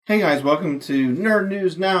Hey guys, welcome to Nerd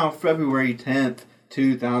News Now, February 10th,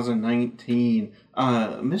 2019.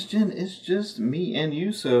 Miss Jen, it's just me and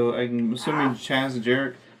you, so I'm assuming Chaz and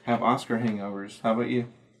Jarek have Oscar hangovers. How about you?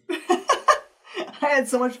 I had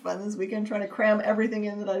so much fun this weekend trying to cram everything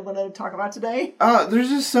in that I wanted to talk about today. There's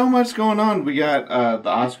just so much going on. We got the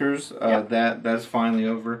Oscars, that's finally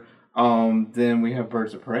over. Then we have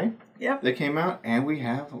Birds of Prey that came out, and we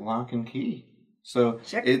have Lock and Key. So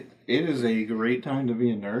it is a great time to be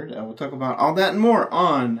a nerd. We'll talk about all that and more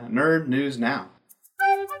on Nerd News Now.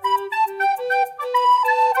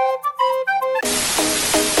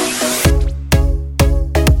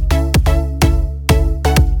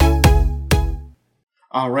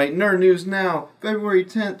 Alright, Nerd News Now, February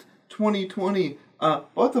 10th, 2020.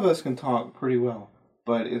 Both of us can talk pretty well,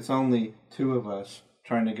 but it's only two of us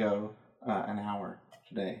trying to go an hour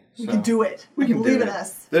today. So we can do it. We can believe do in it.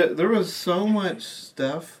 us. There was so much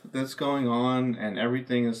stuff that's going on, and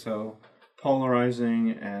everything is so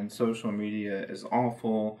polarizing, and social media is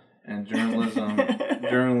awful, and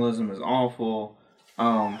journalism is awful.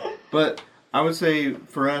 But I would say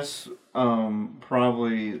for us,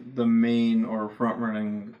 probably the main or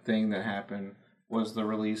front-running thing that happened was the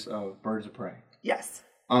release of Birds of Prey. Yes.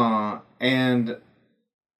 And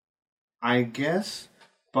I guess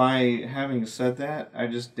by having said that, I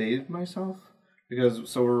just dated myself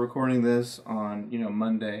because we're recording this on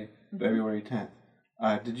Monday, February 10th.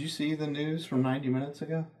 Did you see the news from 90 minutes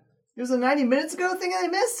ago? It was a 90 minutes ago thing I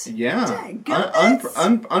missed? Yeah.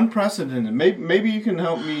 Unprecedented. Maybe you can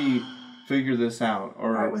help me figure this out.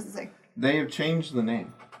 Or all right, what's it say? They have changed the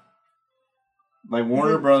name. Like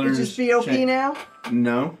Warner Brothers. It's just BOP now?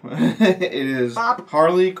 No. It is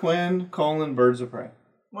Harley Quinn, Birds of Prey.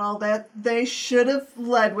 Well, they should have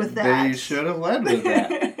led with that. They should have led with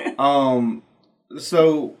that.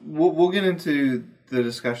 So we'll get into the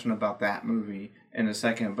discussion about that movie in a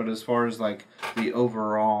second. But as far as like the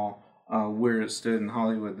overall where it stood in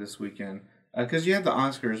Hollywood this weekend, because you had the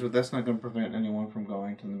Oscars, but that's not going to prevent anyone from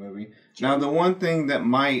going to the movie. Sure. Now, the one thing that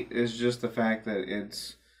might is just the fact that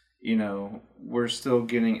it's we're still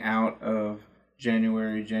getting out of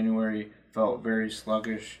January. January felt very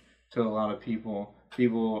sluggish to a lot of people.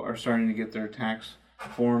 People are starting to get their tax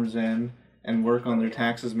forms in and work on their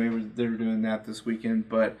taxes. Maybe they're doing that this weekend.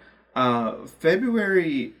 But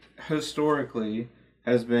February, historically,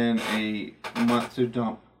 has been a month to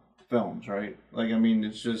dump films, right? Like, I mean,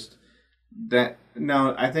 it's just that.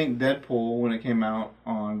 Now, I think Deadpool, when it came out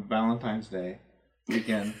on Valentine's Day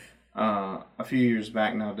weekend, a few years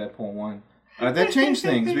back now, Deadpool 1, that changed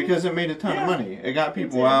things because it made a ton of money. It got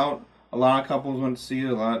people out. A lot of couples went to see it.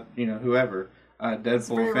 A lot, whoever.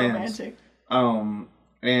 Deadpool fans. Romantic.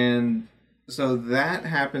 And so that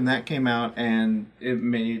happened, that came out, and it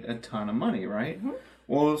made a ton of money, right? Mm-hmm.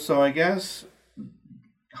 Well, so I guess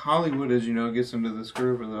Hollywood, as you know, gets into this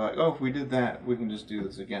groove where they're like, oh, if we did that, we can just do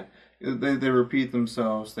this again. They repeat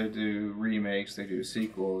themselves, they do remakes, they do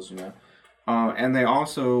sequels, and they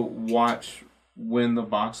also watch when the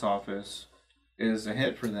box office is a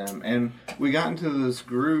hit for them. And we got into this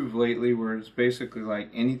groove lately where it's basically like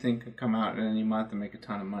anything could come out in any month and make a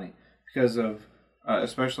ton of money because of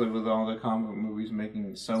especially with all the comic book movies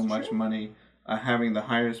making so much money, having the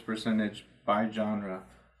highest percentage by genre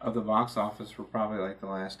of the box office for probably like the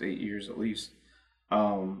last 8 years at least.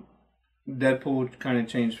 Deadpool kind of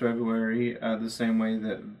changed February the same way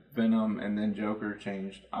that Venom and then Joker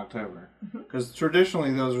changed October, because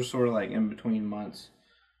traditionally those are sort of like in between months.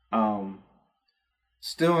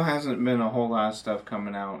 Still hasn't been a whole lot of stuff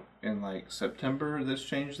coming out in like September that's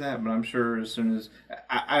changed that, but I'm sure as soon as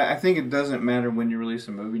I think it doesn't matter when you release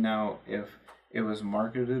a movie now if it was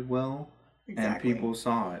marketed well and people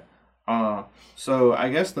saw it. So I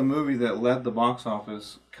guess the movie that led the box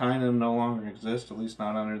office kind of no longer exists, at least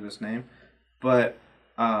not under this name. But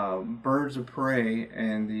Birds of Prey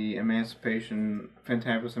and the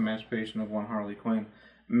Fantabulous Emancipation of One Harley Quinn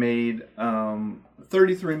made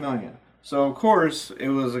 $33 million. So, of course, it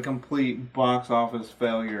was a complete box office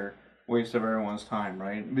failure, waste of everyone's time,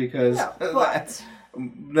 right? Because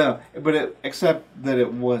except that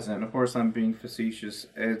it wasn't. Of course, I'm being facetious.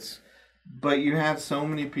 But you had so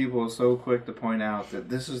many people so quick to point out that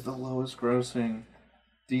this is the lowest grossing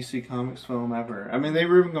DC Comics film ever. I mean, they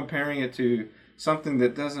were even comparing it to something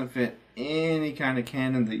that doesn't fit any kind of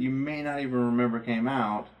canon that you may not even remember came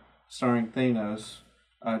out, starring Thanos,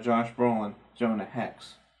 Josh Brolin, Jonah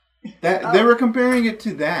Hex. They were comparing it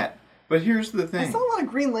to that. But here's the thing. I saw a lot of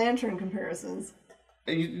Green Lantern comparisons.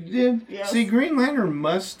 You did? Yes. See, Green Lantern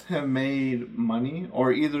must have made money,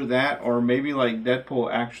 or either that, or maybe like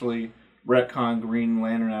Deadpool actually retconned Green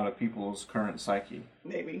Lantern out of people's current psyche.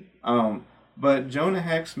 Maybe. But Jonah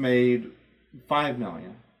Hex made $5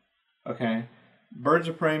 million. Okay, Birds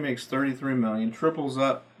of Prey makes $33 million, triples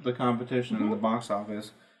up the competition in the box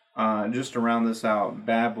office. Just to round this out,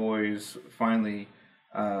 Bad Boys finally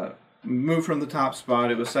moved from the top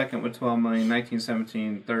spot. It was second with $12 million.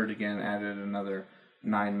 1917, third again, added another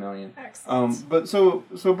 $9 million. Excellent. But so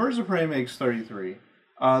Birds of Prey makes 33.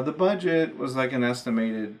 The budget was like an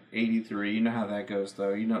estimated 83. You know how that goes,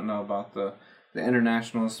 though. You don't know about the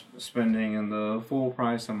international spending and the full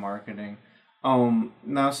price of marketing.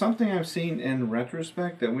 Now, something I've seen in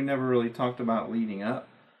retrospect that we never really talked about leading up,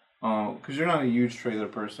 because you're not a huge trailer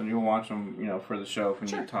person. You'll watch them, for the show if we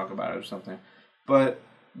need to talk about it or something. But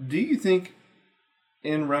do you think,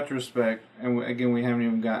 in retrospect, and again, we haven't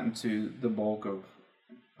even gotten to the bulk of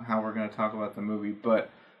how we're going to talk about the movie,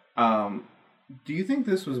 but do you think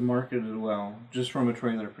this was marketed well, just from a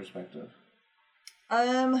trailer perspective? I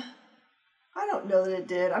don't know that it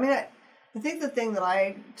did. I mean, I think the thing that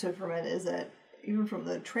I took from it is that even from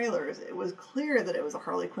the trailers, it was clear that it was a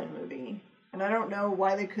Harley Quinn movie. And I don't know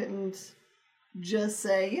why they couldn't just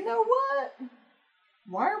say, you know what?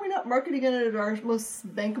 Why are we not marketing it as our most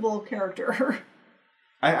bankable character?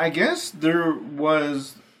 I guess there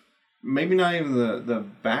was maybe not even the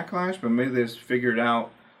backlash, but maybe they just figured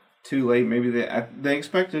out too late. Maybe they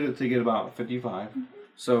expected it to get about 55. Mm-hmm.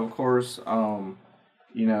 So, of course,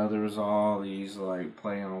 there was all these,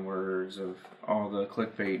 play on words of all the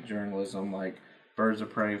clickbait journalism, like Birds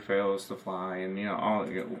of Prey fails to fly, and,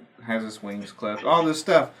 has its wings clipped, all this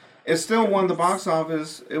stuff. It still won the box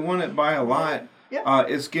office. It won it by a lot. Yep.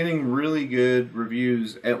 It's getting really good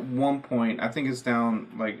reviews. At one point, I think it's down,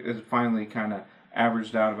 it finally kind of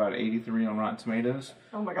averaged out about 83 on Rotten Tomatoes.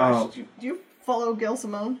 Oh my gosh. Do you follow Gail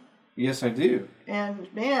Simone? Yes, I do.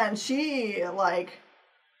 And, man, she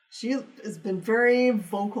has been very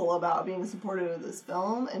vocal about being supportive of this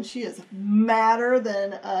film, and she is madder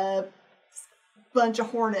than a bunch of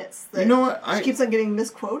hornets. You know what? She keeps on getting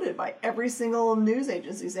misquoted by every single news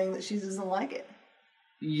agency saying that she doesn't like it.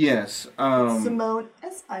 Yes. Simone,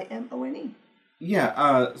 Simone.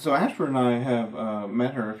 Yeah, so Ashford and I have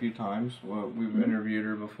met her a few times. We've interviewed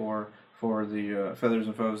her before for the Feathers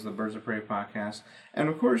and Foes, the Birds of Prey podcast. And,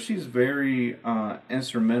 of course, she's very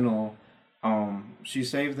instrumental. She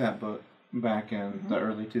saved that book back in the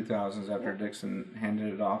early 2000s after Dixon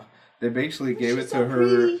handed it off. They basically gave it to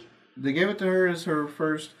her. They gave it to her as her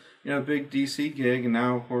first, big DC gig, and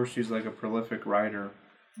now, of course, she's like a prolific writer.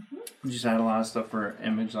 Mm-hmm. She's had a lot of stuff for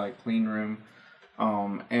Image, like Clean Room,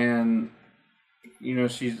 and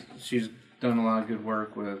she's done a lot of good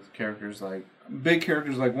work with big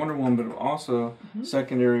characters like Wonder Woman, but also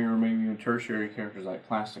secondary or maybe even tertiary characters like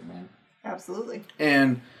Plastic Man. Absolutely.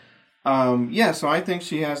 And so I think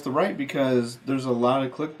she has the right, because there's a lot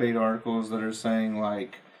of clickbait articles that are saying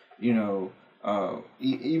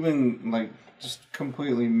even just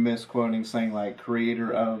completely misquoting, saying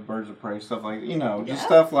creator of Birds of Prey, stuff just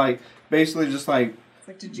stuff basically just it's like,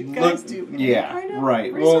 did you guys do kind of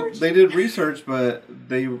right research? Well, they did research, but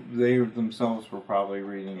they themselves were probably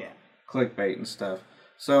reading clickbait and stuff.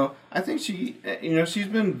 So I think she, she's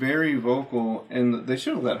been very vocal, and they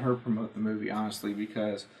should have let her promote the movie, honestly,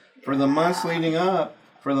 because for the months leading up,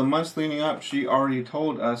 she already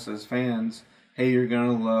told us as fans, hey, you're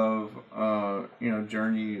gonna love,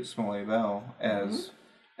 Journey Smollett-Bell as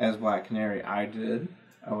Black Canary. I did.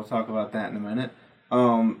 I will talk about that in a minute.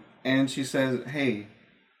 And she says, hey,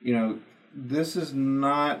 this is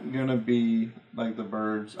not gonna be like the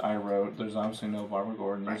Birds I wrote. There's obviously no Barbara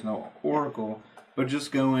Gordon. There's no Oracle. But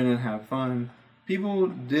just go in and have fun. People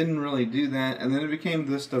didn't really do that, and then it became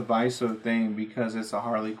this divisive thing because it's a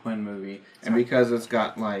Harley Quinn movie, and because it's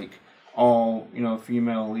got all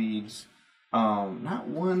female leads. Not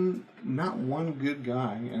one good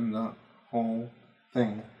guy in the whole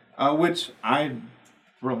thing, which I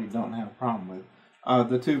really don't have a problem with.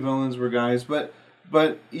 The two villains were guys, but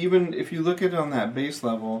even if you look at it on that base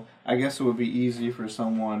level, I guess it would be easy for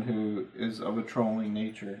someone who is of a trolling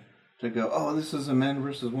nature to go, oh, this is a man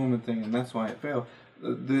versus woman thing, and that's why it failed.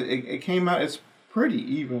 It came out, it's pretty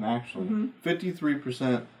even, actually.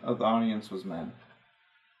 53% of the audience was men.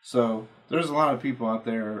 So there's a lot of people out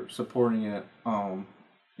there supporting it,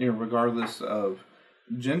 regardless of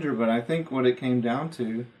gender. But I think what it came down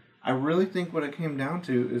to,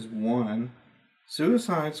 is one,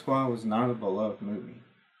 Suicide Squad was not a beloved movie.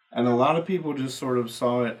 And a lot of people just sort of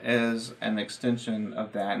saw it as an extension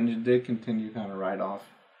of that, and it did continue kind of right off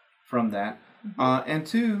from that. And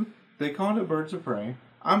two, they called it Birds of Prey.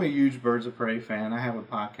 I'm a huge Birds of Prey fan. I have a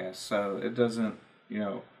podcast, so it doesn't,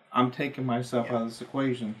 I'm taking myself out of this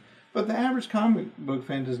equation. But the average comic book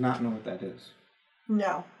fan does not know what that is.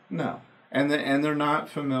 No. and they're not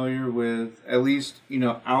familiar with, at least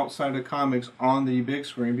outside of comics, on the big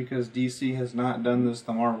screen, because DC has not done this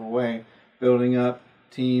the Marvel way, building up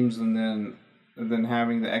teams and then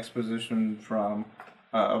having the exposition from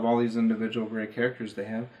of all these individual great characters they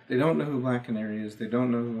have. They don't know who Black Canary is. They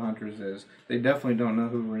don't know who Huntress is. They definitely don't know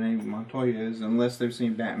who Renee Montoya is unless they've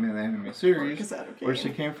seen Batman the Animated Series, where she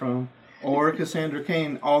came from, or Cassandra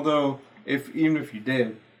Cain. Although, even if you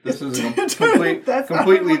did, this is a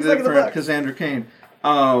completely different Cassandra Cain.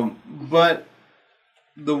 But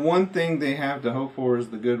the one thing they have to hope for is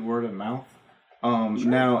the good word of mouth. Sure.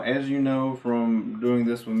 Now, as you know from doing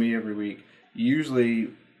this with me every week, usually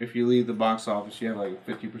if you leave the box office, you have like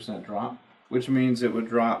a 50% drop, which means it would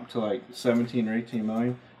drop to like 17 or 18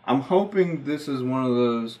 million. I'm hoping this is one of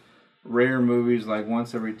those rare movies, like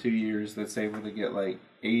once every 2 years, that's able to get like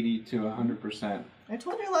 80 to 100%. I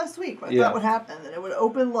told you last week what I thought would happen, that it would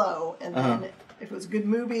open low, and then if it was a good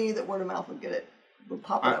movie, that word of mouth would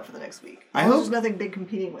pop it up for the next week. I hope there's nothing big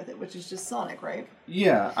competing with it, which is just Sonic, right?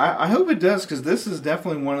 Yeah, I hope it does, because this is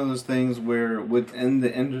definitely one of those things where within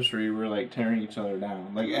the industry we're like tearing each other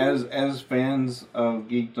down. Like as fans of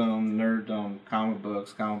geekdom, nerddom, comic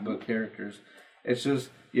book characters, it's just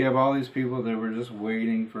you have all these people that were just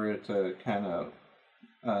waiting for it to kind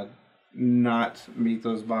of not meet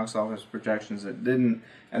those box office projections. It didn't,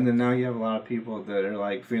 and then now you have a lot of people that are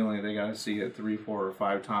like feeling they got to see it 3, 4, or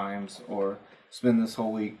 5 times, or spend this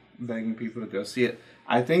whole week begging people to go see it.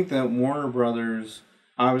 I think that Warner Brothers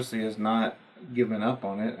obviously has not given up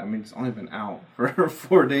on it. I mean, it's only been out for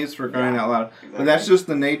 4 days, for crying out loud. Exactly. But that's just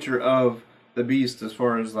the nature of the beast as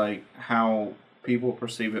far as like how people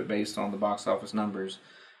perceive it based on the box office numbers.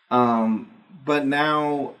 But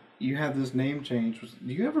now you have this name change.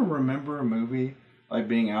 Do you ever remember a movie like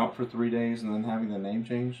being out for 3 days and then having the name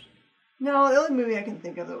changed? No, the only movie I can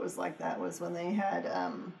think of that was like that was when they had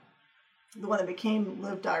the one that became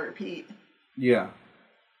Live, Die, Repeat. Yeah.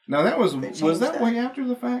 Now that was that way after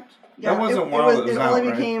the fact? Yeah, that wasn't while it was out,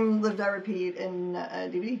 only became Live, Die, Repeat in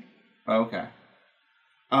DVD. Okay.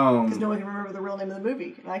 Because no one can remember the real name of the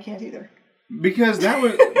movie, and I can't either. Because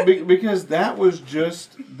that was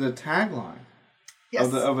just the tagline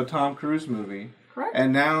of a Tom Cruise movie. Correct.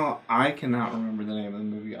 And now I cannot remember the name of the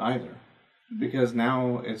movie either. Because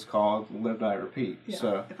now it's called Live, Die, Repeat. Yeah.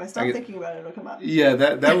 So if I stop thinking about it, it'll come up. Yeah,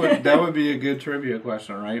 that would be a good trivia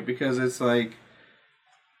question, right? Because it's like,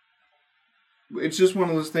 it's just one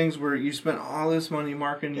of those things where you spent all this money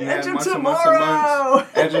marketing, you had months and months and months.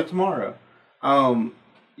 Edge of Tomorrow.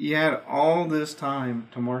 You had all this time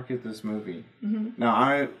to market this movie. Mm-hmm.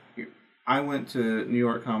 Now I went to New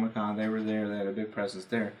York Comic Con. They were there. They had a big presence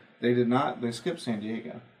there. They did not. They skipped San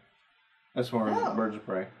Diego as far as Birds of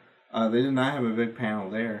Prey. They did not have a big panel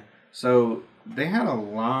there. So they had a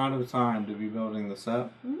lot of time to be building this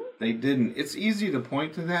up. Mm-hmm. They didn't. It's easy to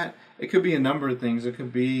point to that. It could be a number of things. It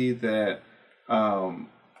could be that,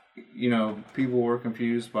 people were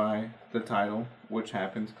confused by the title, which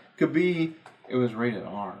happens. It could be it was rated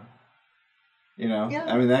R. Yeah.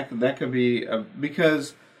 I mean, that could be,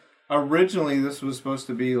 because originally this was supposed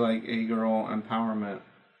to be like a girl empowerment,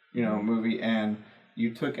 movie, and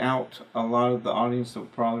you took out a lot of the audience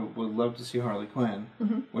that probably would love to see Harley Quinn,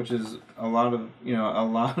 which is a lot of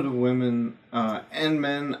women and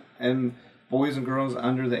men and boys and girls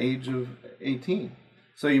under the age of 18.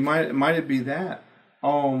 So it might be that.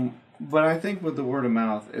 But I think with the word of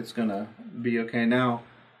mouth, it's gonna be okay. Now,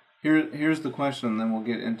 here's the question, and then we'll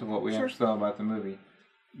get into what we actually thought about the movie.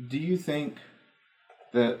 Do you think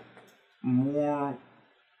that more?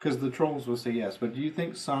 Because the trolls will say yes, but do you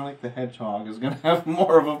think Sonic the Hedgehog is going to have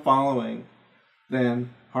more of a following than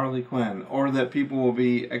Harley Quinn? Or that people will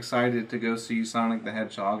be excited to go see Sonic the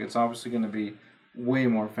Hedgehog? It's obviously going to be way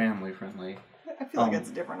more family friendly. I feel like it's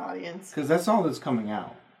a different audience. Because that's all that's coming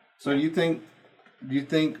out. So do you think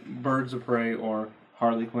Birds of Prey or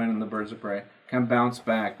Harley Quinn and the Birds of Prey can bounce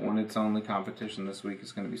back when its only competition this week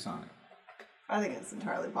is going to be Sonic? I think it's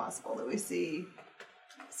entirely possible that we see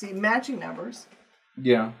matching numbers.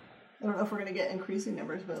 Yeah. I don't know if we're going to get increasing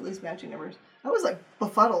numbers, but at least matching numbers. I was like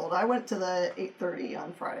befuddled. I went to the 8:30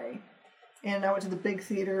 on Friday, and I went to the big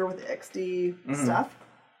theater with the XD stuff.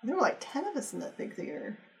 There were like 10 of us in that big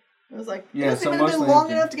theater. It was like, it hasn't even been long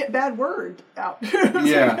enough to get bad word out.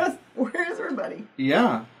 Yeah. Where is everybody?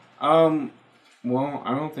 Yeah. Well,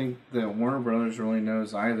 I don't think that Warner Brothers really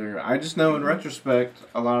knows either. I just know in retrospect,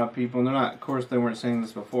 a lot of people, and they're not, of course, they weren't saying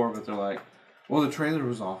this before, but they're like, well, the trailer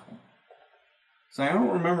was awful. So I don't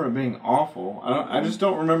remember it being awful. I just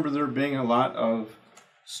don't remember there being a lot of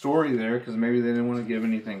story there, because maybe they didn't want to give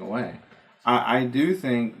anything away. I do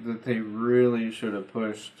think that they really should have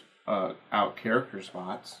pushed out character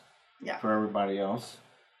spots. Yeah. for everybody else.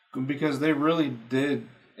 Because they really did.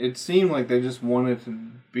 It seemed like they just wanted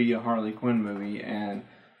to be a Harley Quinn movie, and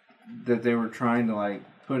that they were trying to like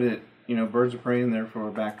put it, Birds of Prey in there for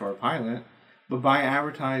a backdoor pilot. But by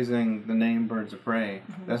advertising the name Birds of Prey,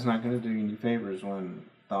 that's not going to do you any favors when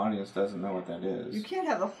the audience doesn't know what that is. You can't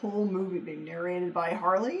have the whole movie being narrated by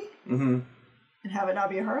Harley and have it not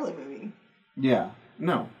be a Harley movie. Yeah,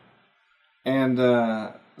 no. And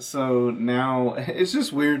so now it's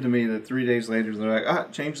just weird to me that 3 days later they're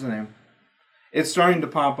like, change the name. It's starting to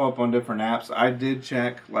pop up on different apps. I did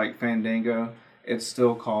check, like Fandango. It's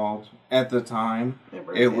still called, at the time,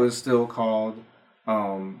 it was still called,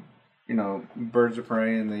 Birds of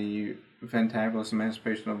Prey and the Fantabulous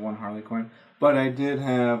Emancipation of One Harley Quinn. But I did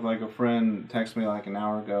have, like, a friend text me, like, an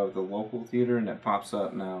hour ago of the local theater, and it pops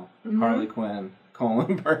up now. Harley Quinn,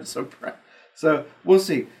 Birds of Prey. So, we'll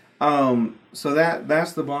see. So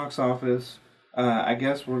that's the box office. I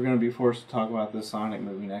guess we're going to be forced to talk about this Sonic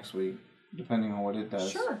movie next week, depending on what it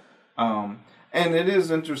does. Sure. And it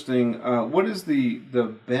is interesting. What is the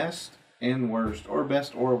best and worst, or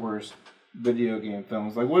best or worst, video game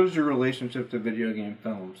films? Like, what is your relationship to video game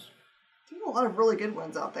films? There's a lot of really good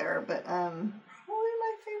ones out there, but probably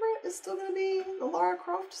my favorite is still going to be the Lara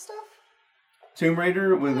Croft stuff. Tomb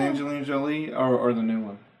Raider with Angelina Jolie, or the new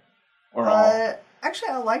one? Or all? Actually,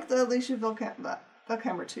 I like the Alicia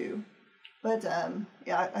Vikander too. But,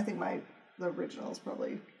 I think the original is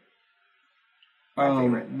probably my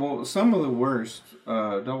favorite. Well, some of the worst,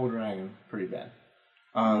 Double Dragon, pretty bad.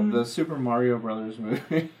 The Super Mario Brothers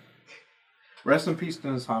movie. Rest in peace,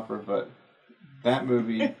 Dennis Hopper, but that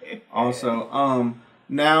movie also.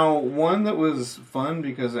 Now, one that was fun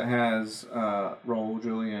because it has Raul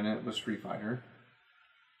Julia in it was Street Fighter.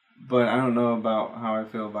 But I don't know about how I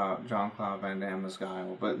feel about Jean-Claude Van Damme as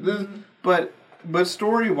Guile. But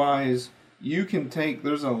story-wise, you can take...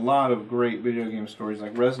 There's a lot of great video game stories.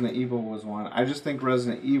 Like Resident Evil was one. I just think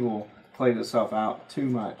Resident Evil played itself out too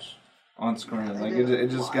much on screen. Yeah, like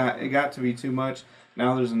it got to be too much.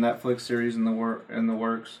 Now there's a Netflix series in the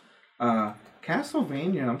works.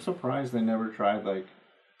 Castlevania, I'm surprised they never tried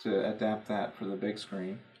to adapt that for the big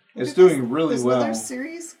screen. It's doing really well. There's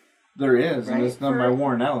series? There is, right? And it's done by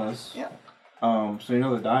Warren Ellis. Yeah. So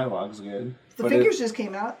the dialogue's good. The figures just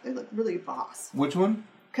came out. They look really boss. Which one?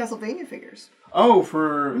 Castlevania figures. Oh,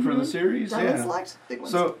 for the series? Diamond yeah. Select, big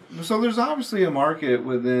ones. So there's obviously a market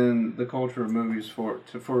within the culture of movies for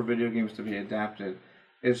video games to be adapted.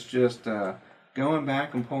 It's just going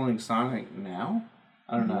back and pulling Sonic now?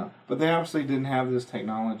 I don't know. But they obviously didn't have this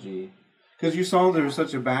technology. Because you saw there was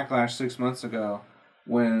such a backlash 6 months ago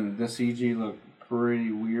when the CG looked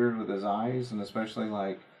pretty weird with his eyes, and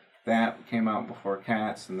especially that came out before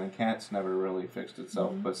Cats, and then Cats never really fixed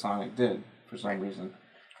itself, but Sonic did for some reason.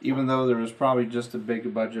 Even though there was probably just a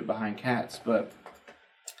big budget behind Cats,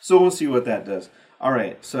 so we'll see what that does. All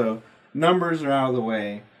right, so numbers are out of the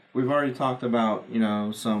way. We've already talked about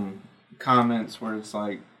some comments where it's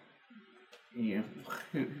like, who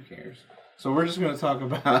cares? So we're just going to talk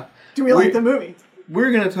about. Do we like the movie?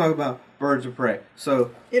 We're going to talk about Birds of Prey.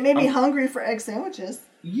 So it made me hungry for egg sandwiches.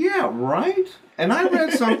 Yeah, right. And I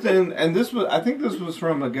read something, and I think this was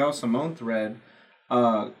from a Gail Simone thread,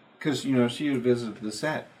 because she had visited the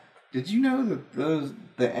set. Did you know that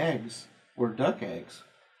the eggs were duck eggs?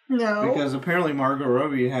 No. Because apparently Margot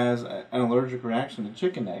Robbie has an allergic reaction to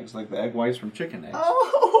chicken eggs, like the egg whites from chicken eggs.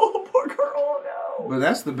 Oh, poor girl, no. But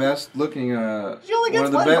that's the best looking. She only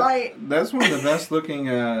gets one bite. That's one of the best looking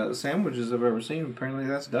sandwiches I've ever seen. Apparently,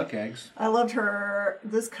 that's duck eggs. I loved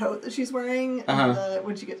this coat that she's wearing.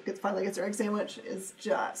 When she finally gets her egg sandwich, is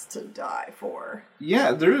just to die for.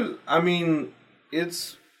 Yeah,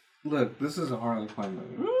 look, this is a Harley Quinn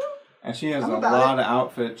movie, and she has a lot of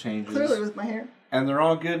outfit changes. Clearly, with my hair. And they're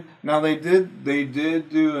all good. Now they did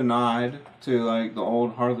do a nod to the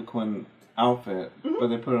old Harley Quinn outfit, but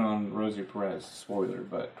they put it on Rosie Perez. Spoiler,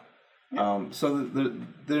 but so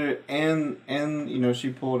she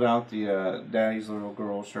pulled out the Daddy's Little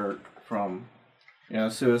Girl shirt from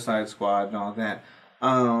Suicide Squad and all that.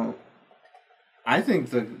 I think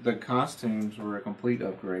the costumes were a complete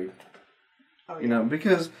upgrade. Oh, yeah.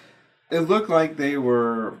 Because it looked like they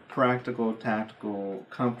were practical, tactical,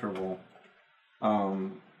 comfortable.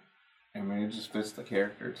 It just fits the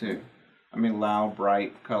character too. Loud,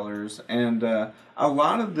 bright colors, and a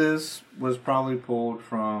lot of this was probably pulled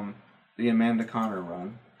from the Amanda Conner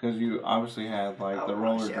run, because you obviously had the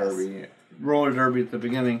roller derby at the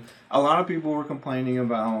beginning. A lot of people were complaining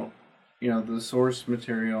about the source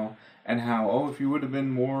material and how if you would have been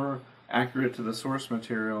more accurate to the source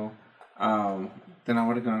material, then I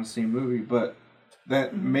would have gone to see a movie. But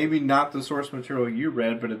that maybe not the source material you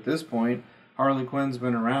read, but at this point, Harley Quinn's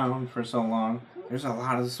been around for so long. There's a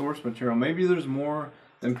lot of source material. Maybe there's more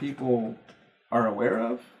than people are aware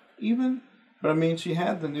of, even. But I mean, she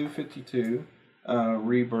had the New 52,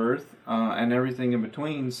 Rebirth, and everything in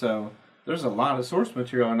between. So there's a lot of source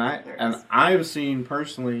material, and I've seen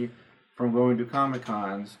personally from going to Comic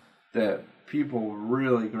Cons that people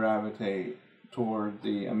really gravitate toward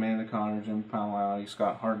the Amanda Conner, Jim Palmiotti,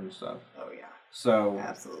 Scott Harden stuff. Oh yeah. So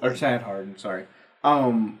absolutely. Or Chad Harden, sorry.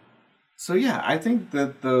 So yeah, I think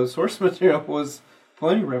that the source material was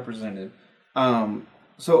plenty represented.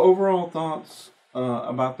 So overall thoughts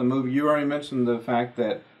about the movie. You already mentioned the fact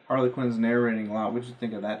that Harley Quinn's narrating a lot. What did you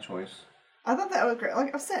think of that choice? I thought that was great.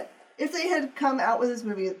 Like I've said, if they had come out with this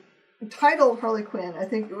movie titled Harley Quinn, I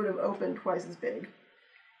think it would have opened twice as big.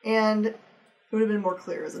 And it would have been more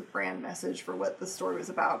clear as a brand message for what the story was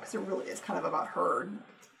about, because it really is kind of about her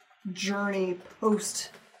journey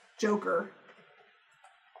post-Joker.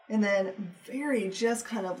 And then very just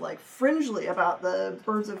kind of like fringely about the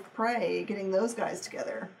Birds of Prey, getting those guys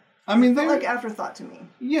together. I mean, they like afterthought to me.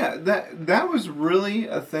 Yeah, that was really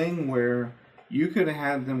a thing where you could have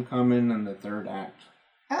had them come in the third act.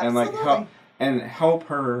 Absolutely. And help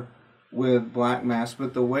her with Black Mask,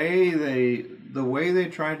 but the way they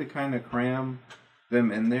tried to kind of cram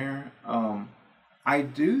them in there, I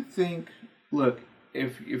do think, look,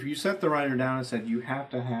 if you set the writer down and said you have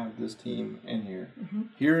to have this team in here,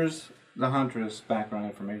 here's the Huntress background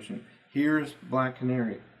information, here's Black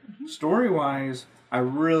Canary. Story wise, I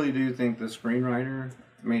really do think the screenwriter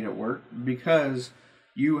made it work, because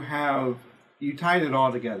you tied it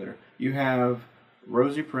all together. You have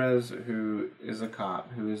Rosie Perez, who is a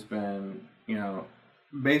cop, who has been,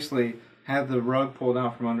 basically had the rug pulled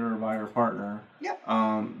out from under her by her partner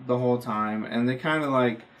the whole time. And they kind of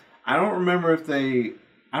like, I don't remember if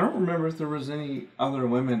there was any other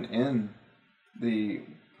women in the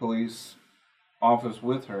police office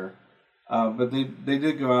with her. But they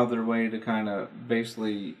did go out of their way to kind of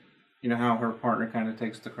basically, how her partner kind of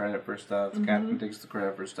takes the credit for stuff. The captain takes the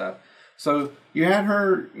credit for stuff. So you had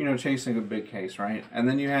her, chasing a big case, right? And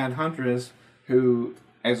then you had Huntress, who,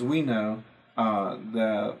 as we know,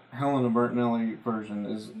 the Helena Bertinelli version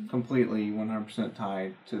is completely 100%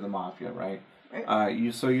 tied to the mafia, right?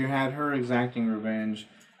 So you had her exacting revenge,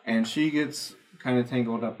 and she gets kind of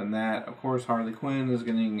tangled up in that. Of course, Harley Quinn is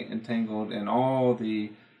getting entangled in all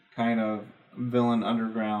the kind of villain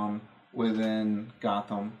underground within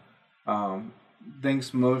Gotham,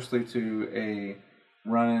 thanks mostly to a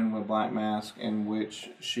run-in with Black Mask, in which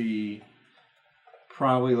she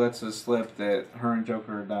probably lets it slip that her and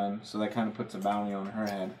Joker are done, so that kind of puts a bounty on her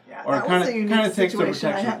head. Yeah, or that was a unique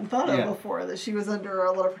situation I hadn't thought of before, that she was under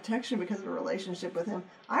a lot of protection because of her relationship with him.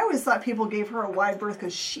 I always thought people gave her a wide berth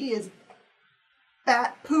because she is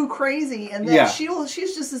bat poo crazy, and that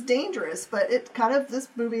she's just as dangerous. But it kind of, this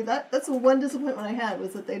movie, that's the one disappointment I had,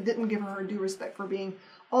 was that they didn't give her due respect for being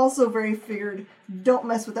also very figured, don't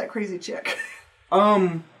mess with that crazy chick.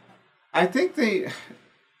 I think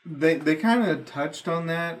they kind of touched on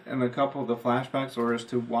that in a couple of the flashbacks, or as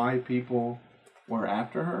to why people were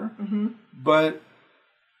after her. But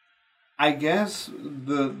I guess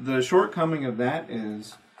the shortcoming of that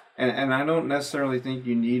is, and I don't necessarily think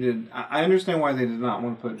you needed. I understand why they did not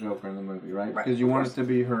want to put Joker in the movie, right? Because you want it to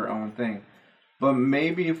be her own thing. But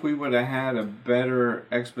maybe if we would have had a better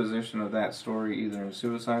exposition of that story, either in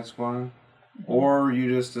Suicide Squad, or you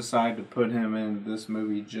just decide to put him in this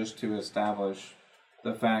movie just to establish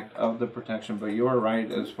the fact of the protection. But you're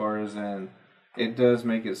right, as far as in, it does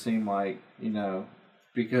make it seem like,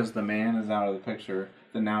 because the man is out of the picture,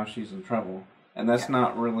 that now she's in trouble. And that's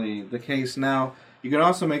not really the case. Now, you could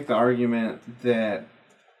also make the argument that,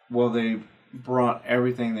 well, they brought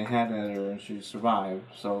everything they had at her and she survived,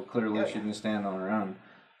 so clearly she didn't stand on her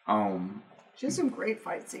own. She has some great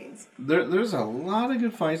fight scenes. There's a lot of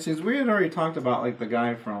good fight scenes. We had already talked about, like, the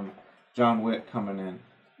guy from John Wick coming in.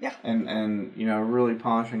 Yeah. And really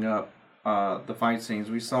polishing up the fight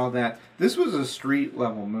scenes. We saw that. This was a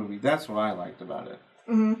street-level movie. That's what I liked about it.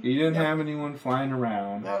 You didn't have anyone flying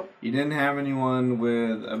around. Nope. You didn't have anyone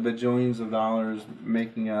with a bajillions of dollars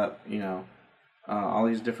making up, all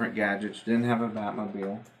these different gadgets. You didn't have a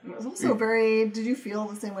Batmobile. It was also very... Did you feel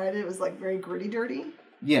the same way I did? It was, like, very gritty dirty?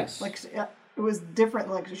 Yes. Like, it was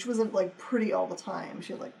different. Like, she wasn't, like, pretty all the time.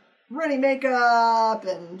 She had, like, runny makeup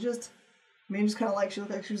and just... just kind of like she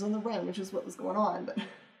looked like she was on the run, which is what was going on. But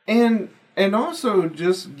and also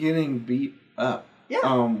just getting beat up.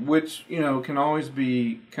 Yeah. Which, can always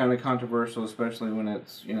be kind of controversial, especially when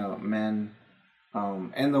it's, men,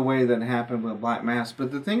 and the way that happened with Black Mask.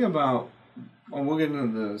 But the thing about well, we'll get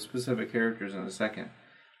into the specific characters in a second.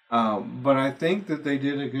 But I think that they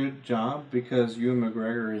did a good job because Ewan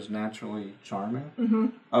McGregor is naturally charming. Mm-hmm.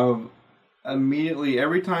 Of immediately,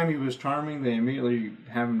 every time he was charming, they immediately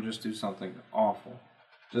have him just do something awful,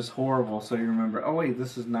 just horrible. So you remember, oh wait,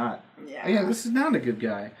 this is not. Yeah, this is not a good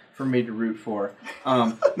guy for me to root for.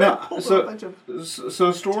 No,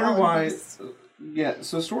 so story wise,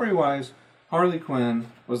 story wise, Harley Quinn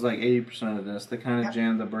was like 80% of this. They kind of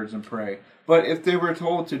jammed the Birds of Prey. But if they were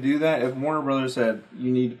told to do that, if Warner Brothers said,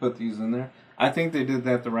 you need to put these in there, I think they did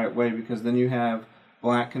that the right way, because then you have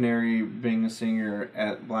Black Canary being a singer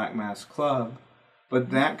at Black Mask Club. But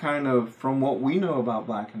that kind of, from what we know about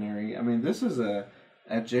Black Canary, I mean, this is a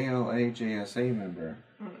JLA, JSA member.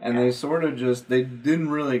 And they sort of just, they didn't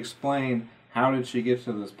really explain how did she get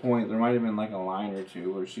to this point. There might have been like a line or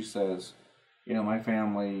two where she says, you know, my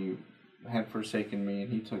family had forsaken me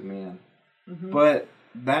and he took me in. Mm-hmm. But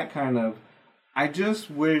that kind of, I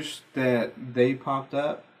just wish that they popped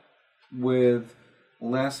up with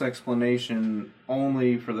less explanation,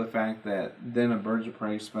 only for the fact that then a Birds of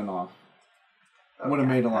Prey spinoff would have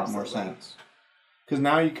made a lot more sense. Because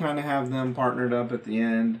now you kind of have them partnered up at the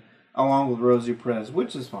end, along with Rosie Perez,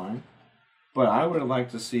 which is fine. But I would have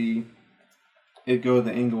liked to see it go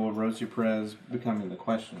the angle of Rosie Perez becoming the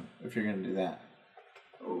Question, if you're going to do that.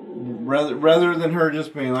 Rather than her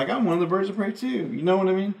just being like, I'm one of the Birds of Prey too. You know what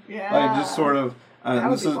I mean? Yeah. Like, just sort of,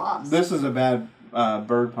 this is a bad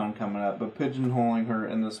bird pun coming up, but pigeonholing her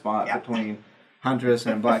in the spot between Huntress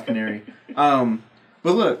and Black Canary. But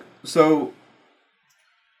look, so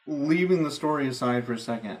leaving the story aside for a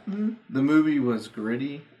second, the movie was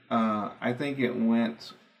gritty. I think it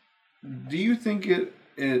went... Do you think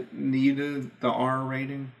it needed the R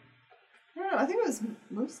rating? No, I think it was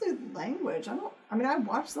mostly language. I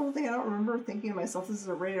watched the whole thing. I don't remember thinking to myself, this is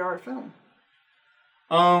a rated R film.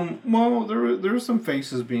 Well, there were some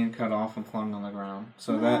faces being cut off and flung on the ground,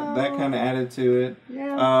 so that kind of added to it.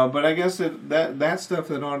 Yeah. But I guess that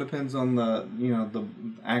stuff, it all depends on the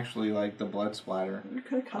actually like the blood splatter. You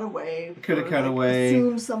could have cut away.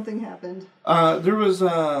 Assume something happened. There was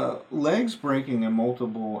legs breaking in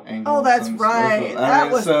multiple angles. Oh, that's right.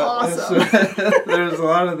 That was awesome. There's a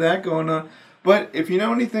lot of that going on. But if you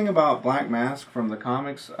know anything about Black Mask from the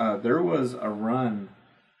comics, there was a run.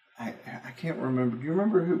 I can't remember. Do you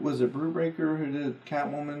remember who was it? Brubaker who did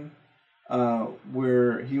Catwoman,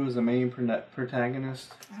 where he was the main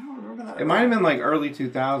protagonist. I don't remember that. It might have been like early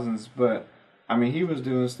 2000s, but I mean, he was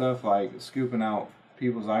doing stuff like scooping out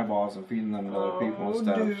people's eyeballs and feeding them to other people and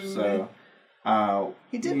stuff. Dude. So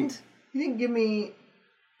he didn't give me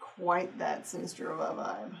quite that sinister of a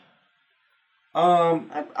vibe.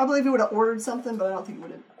 I believe he would have ordered something, but I don't think he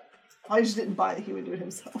would have. I just didn't buy that he would do it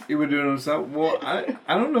himself. He would do it himself? Well, I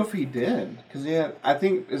don't know if he did. Because I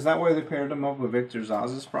think, is that why they paired him up with Victor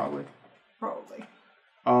Zsasz, probably? Probably.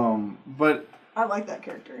 But... I like that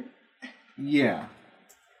character. Yeah.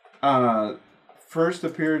 First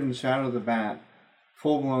appeared in Shadow of the Bat,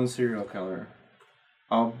 full-blown serial killer.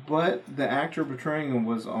 But the actor portraying him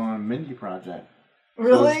was on Mindy Project.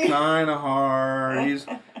 Really? So it's kind of hard.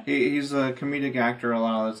 He's a comedic actor a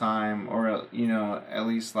lot of the time, or at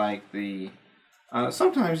least like the.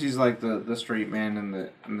 Sometimes he's like the straight man in the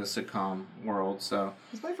sitcom world. So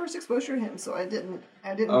it's my first exposure to him, so I didn't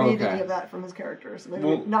read any of that from his character. So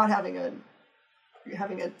maybe not having an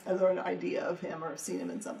idea of him or seen him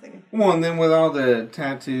in something. Well, and then with all the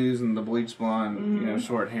tattoos and the bleach blonde,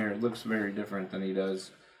 short hair, it looks very different than he does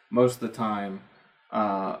most of the time.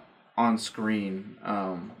 On screen,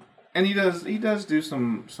 and he does do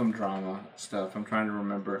some drama stuff. I'm trying to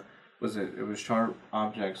remember. It was Sharp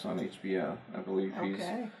Objects on HBO? I believe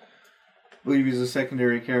he's a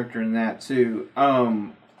secondary character in that too.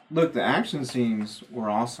 Look, the action scenes were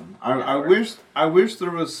awesome. I wish there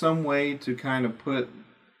was some way to kind of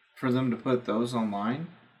for them to put those online.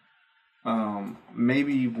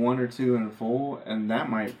 Maybe one or two in full, and that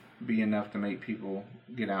might be enough to make people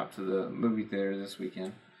get out to the movie theater this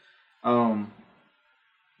weekend.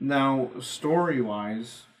 Now,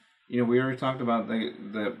 story-wise, we already talked about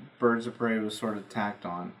the Birds of Prey was sort of tacked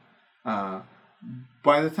on.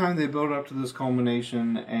 By the time they build up to this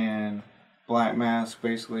culmination, and Black Mask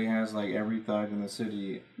basically has like every thug in the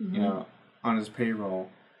city, on his payroll,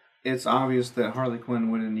 it's obvious that Harley Quinn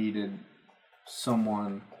would have needed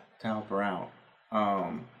someone to help her out.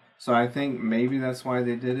 So I think maybe that's why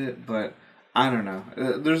they did it, but I don't know.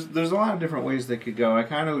 There's a lot of different ways they could go. I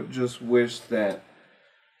kind of just wish that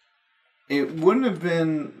it wouldn't have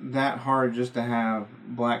been that hard just to have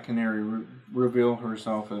Black Canary reveal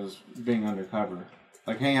herself as being undercover.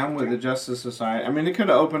 Like, hey, I'm with the Justice Society. I mean, it could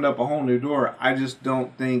have opened up a whole new door. I just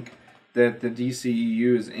don't think that the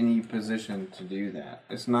DCEU is any position to do that.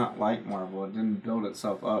 It's not like Marvel. It didn't build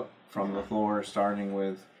itself up from the floor, starting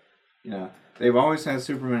with, they've always had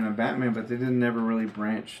Superman and Batman, but they didn't never really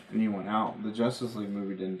branch anyone out. The Justice League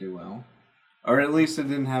movie didn't do well. Or at least it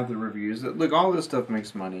didn't have the reviews. Look, all this stuff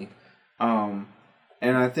makes money. And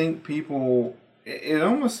I think people, it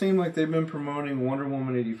almost seemed like they've been promoting Wonder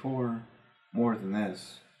Woman 84 more than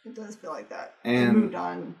this. It does feel like that. And they moved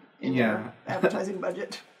on in their advertising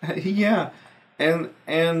budget. Yeah. And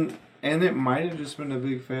it might have just been a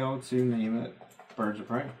big fail to name it Birds of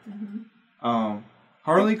Prey. Mm-hmm.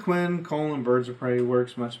 Harley Quinn, Birds of Prey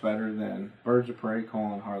works much better than Birds of Prey,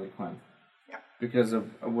 Harley Quinn. Yeah. Because of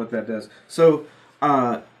what that does. So,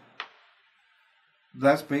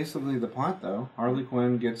 that's basically the plot, though. Harley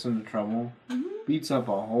Quinn gets into trouble, beats up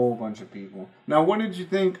a whole bunch of people. Now, what did you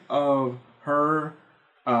think of her,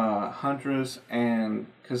 Huntress, and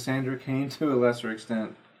Cassandra Cain, to a lesser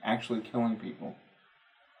extent, actually killing people?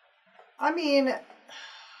 I mean,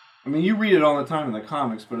 you read it all the time in the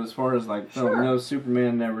comics, but as far as sure. No,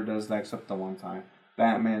 Superman never does that except the one time.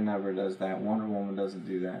 Batman never does that. Wonder Woman doesn't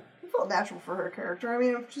do that. It felt natural for her character. I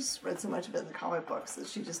mean, I've just read so much of it in the comic books that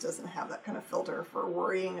she just doesn't have that kind of filter for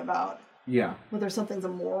worrying about whether something's a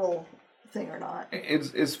moral thing or not.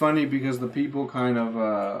 It's funny because the people kind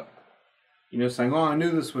of, saying, I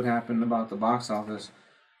knew this would happen about the box office.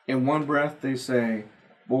 In one breath, they say,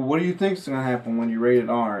 well, what do you think is going to happen when you rate it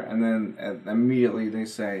R? And then immediately they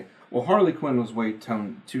say, well, Harley Quinn was way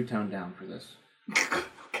too toned down for this. Okay.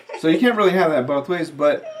 So you can't really have that both ways,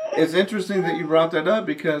 but it's interesting that you brought that up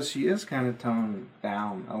because she is kind of toned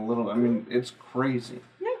down a little. I mean, it's crazy.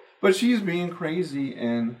 Yeah. But she's being crazy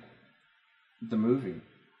in the movie.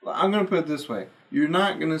 I'm going to put it this way. You're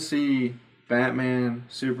not going to see Batman,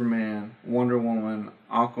 Superman, Wonder Woman,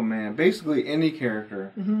 Aquaman, basically any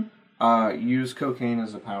character use cocaine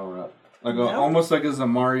as a power-up. Almost like as a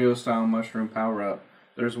Mario-style mushroom power-up.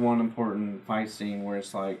 There's one important fight scene where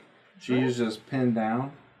it's like she's just pinned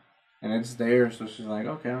down and it's there, so she's like,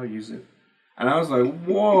 okay, I'll use it. And I was like,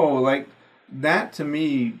 whoa, that to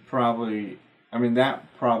me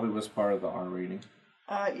that probably was part of the R rating.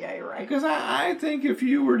 Yeah, you're right. Because I think if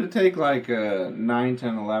you were to take a 9,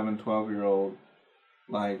 10, 11, 12-year-old,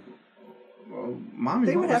 mommy,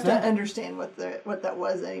 they would have that? To understand what that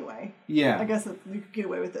was anyway. Yeah. I guess that you could get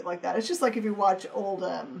away with it like that. It's just like if you watch old,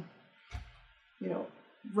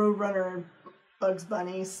 Roadrunner, Bugs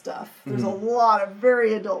Bunny stuff. There's a lot of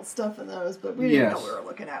very adult stuff in those, but we didn't know what we were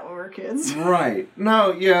looking at when we were kids. Right.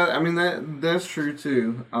 No, yeah, that's true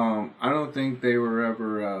too. I don't think they were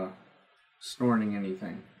ever snorting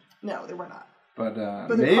anything. No, they were not. But I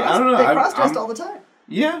don't know. They cross-dressed all the time.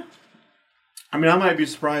 Yeah. I might be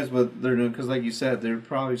surprised what they're doing because, like you said, they're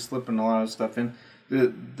probably slipping a lot of stuff in.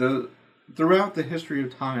 Throughout the history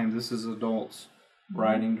of time, this is adults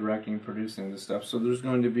writing, directing, producing this stuff. So there's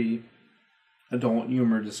going to be adult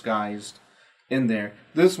humor disguised in there.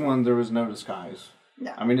 This one, there was no disguise.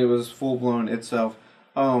 No. It was full-blown itself.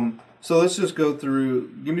 So let's just go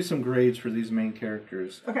through. Give me some grades for these main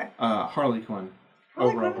characters. Okay. Harley Quinn.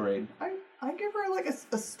 Overall grade. I give her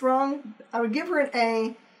a strong. I would give her an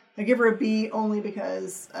A. I give her a B only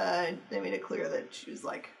because they made it clear that she was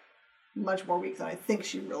much more weak than I think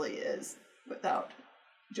she really is without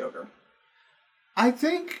Joker. I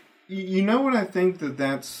think what I think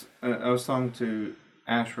that's. I was talking to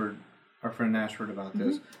Ashford, our friend Ashford, about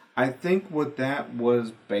this. I think what that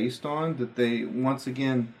was based on, that they, once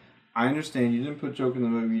again, I understand you didn't put Joker in the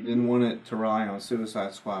movie, you didn't want it to rely on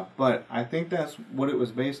Suicide Squad, but I think that's what it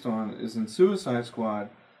was based on, is in Suicide Squad,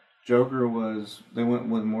 Joker they went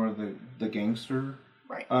with more of the gangster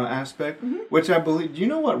aspect, which I believe, do you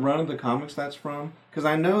know what run of the comics that's from? Because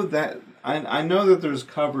I know that there's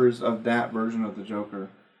covers of that version of the Joker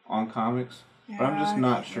on comics, but I'm just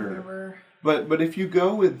not sure. Remember. But if you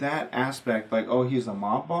go with that aspect, he's a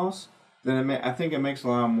mob boss, then I think it makes a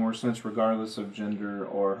lot more sense regardless of gender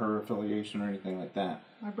or her affiliation or anything like that.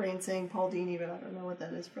 My brain's saying Paul Dini, but I don't know what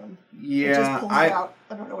that is from. Yeah, it just pulls it out.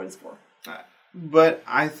 I don't know what it's for. But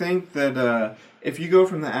I think that if you go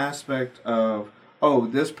from the aspect of,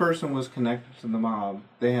 this person was connected to the mob,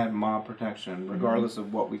 they had mob protection, regardless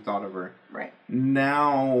of what we thought of her. Right.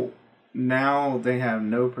 Now they have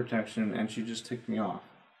no protection, and she just ticked me off.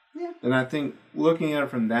 Yeah. And I think looking at it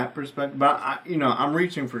from that perspective, but I'm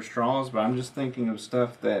reaching for straws, but I'm just thinking of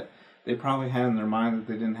stuff that they probably had in their mind that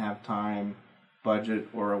they didn't have time, budget,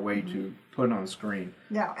 or a way to put on screen.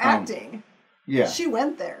 Now, acting. Yeah. She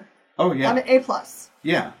went there. Oh, yeah. A+.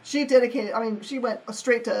 Yeah. She dedicated, she went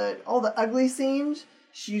straight to all the ugly scenes.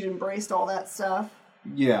 She embraced all that stuff.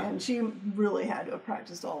 Yeah. And she really had to have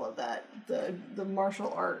practiced all of that, the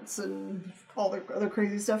martial arts and all the other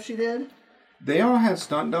crazy stuff she did. They all had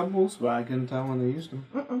stunt doubles, but I couldn't tell when they used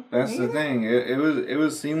them. That's the thing. It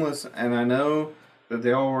was seamless, and I know that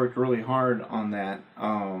they all worked really hard on that.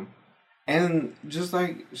 And just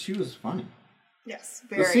like she was funny. Yes,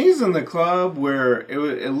 very. The scenes in the club where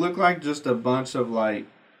it looked like just a bunch of like,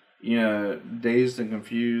 dazed and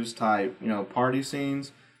confused type, party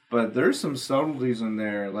scenes. But there's some subtleties in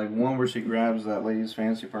there, like one where she grabs that lady's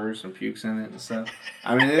fancy purse and pukes in it and stuff.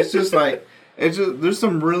 I mean, it's just like, there's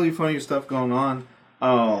some really funny stuff going on.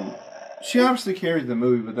 She obviously carried the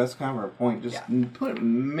movie, but that's kind of her point. Just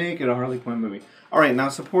make it a Harley Quinn movie. All right, now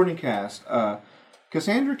supporting cast.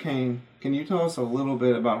 Cassandra Cain, can you tell us a little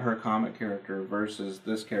bit about her comic character versus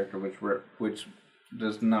this character, which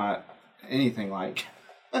does not anything like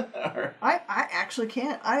her? I actually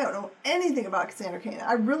can't. I don't know anything about Cassandra Cain.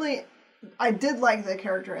 I did like the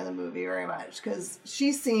character in the movie very much because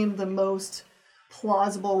she seemed the most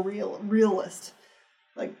plausible, realist.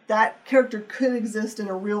 Like that character could exist in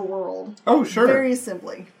a real world. Oh, sure. Very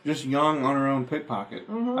simply. Just young on her own pickpocket.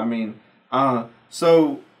 I mean,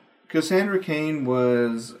 so Cassandra Cain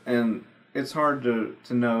was, and it's hard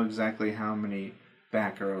to know exactly how many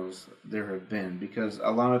Batgirls there have been because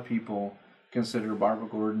a lot of people consider Barbara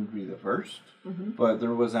Gordon to be the first, but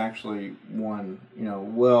there was actually one,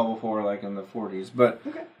 well before, like in the 40s. But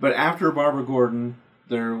after Barbara Gordon,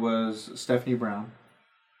 there was Stephanie Brown,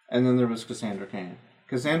 and then there was Cassandra Cain.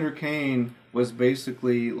 Cassandra Cain was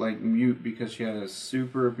basically like mute because she had a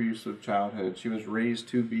super abusive childhood. She was raised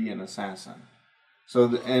to be an assassin.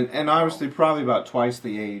 So, and obviously probably about twice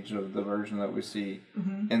the age of the version that we see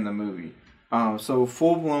in the movie. So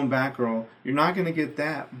full-blown Batgirl, you're not going to get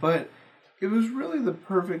that, but it was really the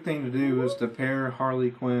perfect thing to do is to pair Harley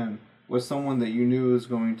Quinn with someone that you knew was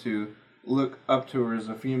going to look up to her as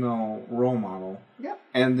a female role model. Yep.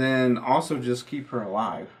 And then also just keep her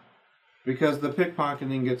alive. Because the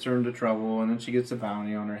pickpocketing gets her into trouble, and then she gets a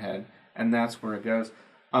bounty on her head, and that's where it goes.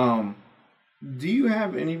 Do you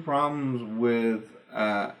have any problems with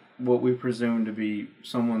what we presume to be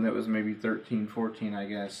someone that was maybe 13, 14, I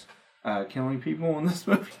guess, killing people in this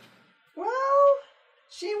movie? Well,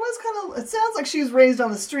 she was kind of... It sounds like she was raised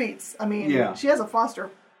on the streets. I mean, she has a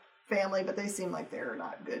foster family, but they seem like they're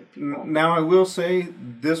not good people. Now, I will say,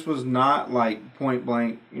 this was not like point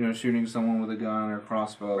blank, shooting someone with a gun or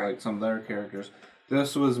crossbow like some of their characters.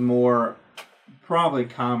 This was more probably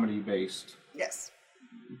comedy based. Yes.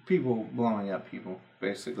 People blowing up people,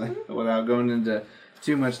 basically, without going into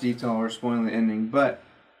too much detail or spoiling the ending. But,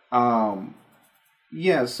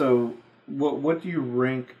 so what do you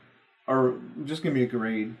rank, or just give me a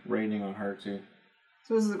grade rating on her too?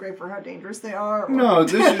 So this is a grade for how dangerous they are? Or? No,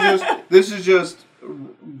 this is just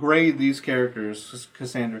grade these characters,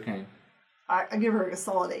 Cassandra Cain. I give her a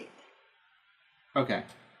solid 8. Okay.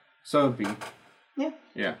 So a B. Yeah.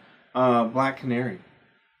 Yeah. Black Canary.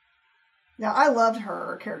 Now, I loved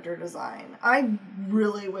her character design. I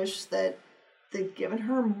really wish that they'd given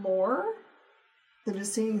her more than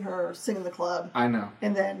just seeing her sing in the club. I know.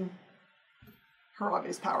 And then her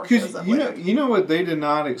obvious power shows up later. You know what they did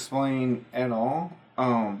not explain at all?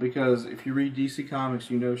 Because if you read DC Comics,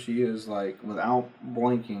 she is, like, without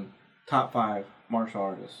blinking, top 5 martial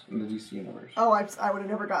artists in the DC universe. Oh, I would have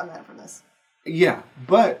never gotten that from this. Yeah,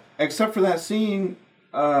 but except for that scene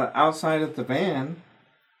outside at the van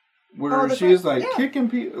where she's kicking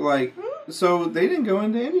people, so they didn't go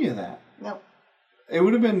into any of that. No. It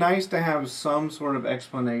would have been nice to have some sort of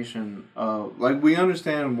explanation of, we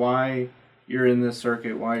understand why you're in this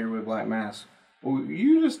circuit, why you're with Black Mask. Well,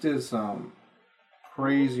 you just did some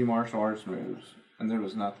crazy martial arts moves, and there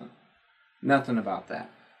was nothing about that.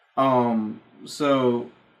 So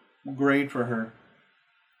grade for her.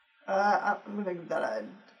 I'm gonna give that a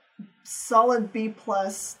solid B+,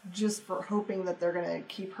 just for hoping that they're gonna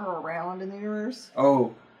keep her around in the universe.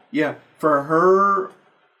 Oh yeah, for her,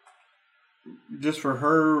 just for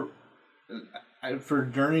her, for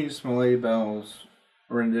Journey Smollett-Bell's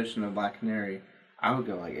rendition of Black Canary, I would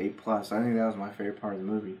go like A+. I think that was my favorite part of the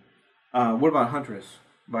movie. What about Huntress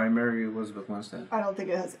by Mary Elizabeth Winstead? I don't think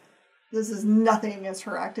it has... This is nothing against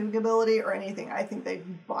her acting ability or anything. I think they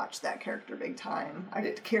botched that character big time. I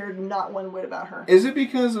cared not one whit about her. Is it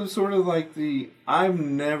because of sort of like I've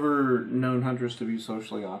never known Huntress to be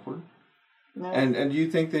socially awkward. No. And do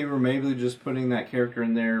you think they were maybe just putting that character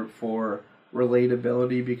in there for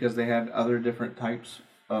relatability because they had other different types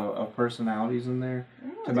of personalities in there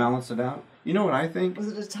to balance it out? You know what I think? Was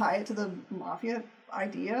it to tie it to the mafia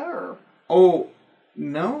idea, or? Oh,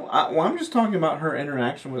 No, I'm just talking about her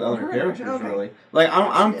interaction with other characters. Okay. Really, like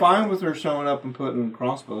I'm Yeah. fine with her showing up and putting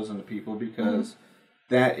crossbows into people because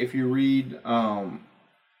that if you read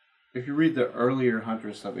the earlier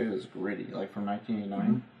Huntress stuff, it was gritty, like from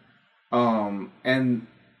 1989.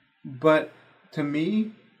 But to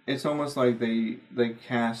me, it's almost like they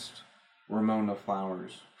cast Ramona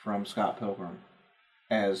Flowers from Scott Pilgrim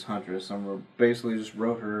as Huntress, and basically just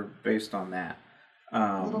wrote her based on that.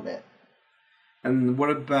 A little bit. And what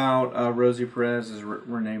about Rosie Perez as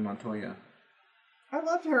Renee Montoya? I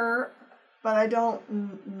loved her, but I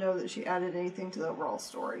don't know that she added anything to the overall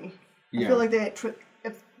story. I feel like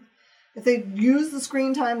if they used the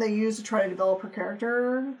screen time they used to try to develop her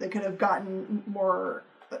character, they could have gotten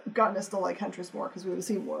us to like Huntress more because we would have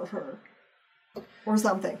seen more of her or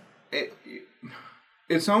something.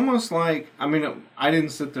 It's almost like, I mean, I didn't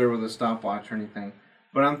sit there with a stopwatch or anything,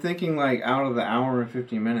 but I'm thinking like out of the hour and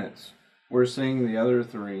 50 minutes, we're seeing the other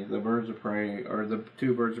three, the Birds of Prey, or the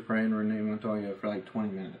two Birds of Prey and Renee Montoya for like 20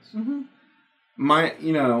 minutes. Mm-hmm.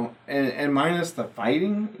 And minus the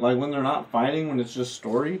fighting, like when they're not fighting, when it's just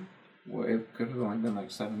story, well, it could have only been like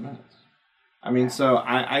 7 minutes. I mean, so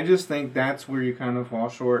I just think that's where you kind of fall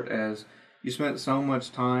short, as you spent so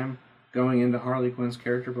much time going into Harley Quinn's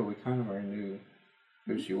character, but we kind of already knew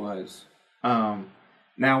who she was.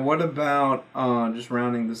 Now, what about, just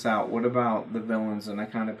rounding this out, what about the villains? And I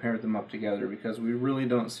kind of paired them up together because we really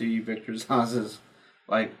don't see Victor Zsasz,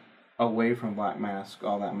 like, away from Black Mask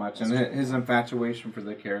all that much. And his infatuation for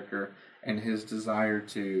the character and his desire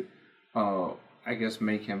to, I guess,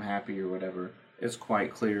 make him happy or whatever is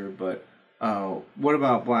quite clear. But what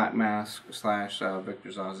about Black Mask / Victor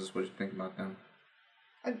Zsasz? What do you think about them?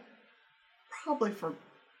 Probably for...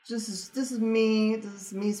 This is me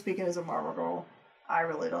speaking as a Marvel girl. I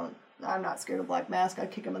really don't. I'm not scared of Black Mask.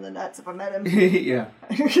 I'd kick him in the nuts if I met him. Yeah.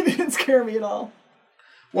 It didn't scare me at all.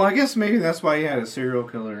 Well, I guess maybe that's why he had a serial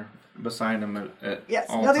killer beside him at yes.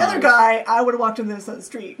 all Now, the times. other guy, I would have walked into this on the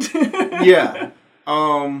street. Yeah.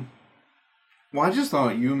 Well, I just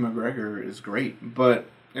thought Ewan McGregor is great, but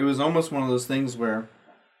it was almost one of those things where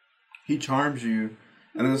he charms you,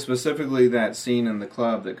 and then specifically that scene in the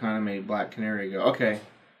club that kind of made Black Canary go, okay,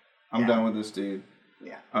 I'm done with this dude.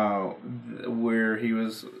 Yeah. Where he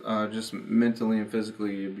was just mentally and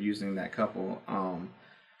physically abusing that couple.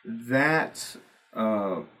 That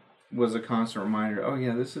was a constant reminder, oh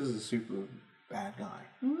yeah, this is a super bad guy.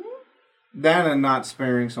 Mm-hmm. That and not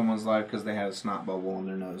sparing someone's life because they had a snot bubble in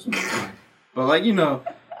their nose. But like,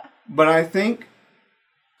 but I think,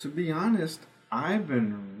 to be honest, I've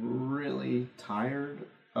been really tired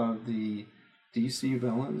of the DC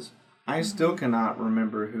villains. I still cannot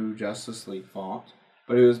remember who Justice League fought,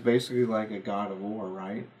 but it was basically like a god of war,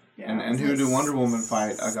 right? Yeah, and who did Wonder Woman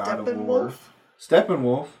fight? A god of war.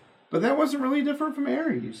 Steppenwolf. But that wasn't really different from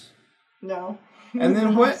Ares. No. And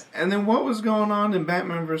then what? And then what was going on in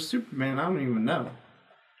Batman vs Superman? I don't even know.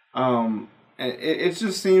 It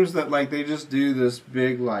just seems that like they just do this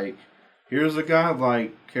big like, here's a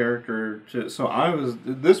godlike character.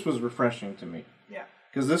 This was refreshing to me. Yeah.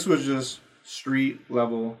 Because this was just street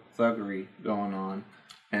level thuggery going on,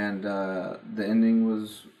 and the ending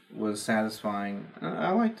was satisfying.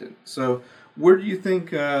 I liked it. So where do you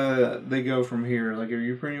think they go from here? Like, are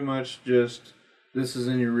you pretty much just, this is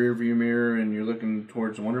in your rear view mirror and you're looking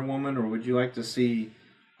towards Wonder Woman, or would you like to see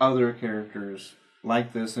other characters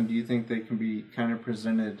like this, and do you think they can be kind of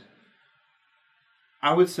presented,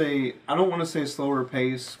 I would say, I don't want to say slower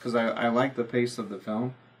pace because I like the pace of the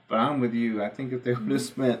film, but I'm with you. I think if they would have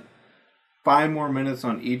spent 5 more minutes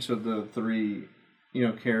on each of the 3,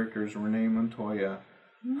 characters, Renee Montoya,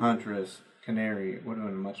 Huntress, Canary, it would have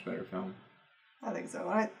been a much better film. I think so.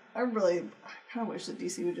 I kind of wish that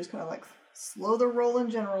DC would just kind of like slow the roll in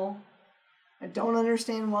general. I don't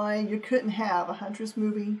understand why you couldn't have a Huntress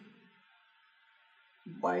movie.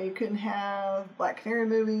 Why you couldn't have Black Canary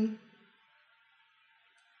movie.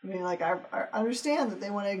 I mean, like, I understand that they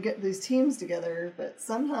want to get these teams together, but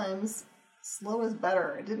sometimes slow is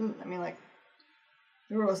better.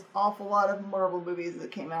 There was an awful lot of Marvel movies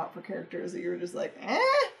that came out for characters that you were just like, eh?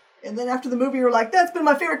 And then after the movie, you were like, that's been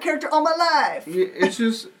my favorite character all my life. It's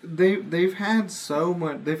just, they've had so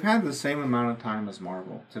much, they've had the same amount of time as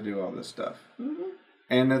Marvel to do all this stuff. Mm-hmm.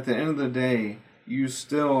 And at the end of the day, you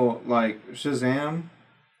still, like, Shazam.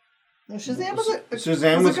 No,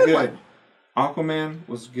 Shazam was a good one. Aquaman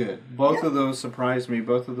was good. Both of those surprised me.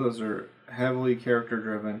 Both of those are heavily character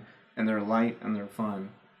driven, and they're light and they're fun.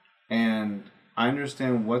 And I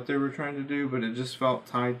understand what they were trying to do, but it just felt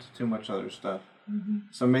tied to too much other stuff. Mm-hmm.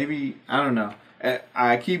 So maybe, I don't know.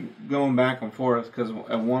 I keep going back and forth because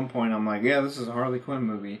at one point I'm like, yeah, this is a Harley Quinn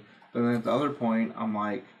movie. But then at the other point, I'm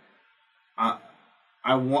like,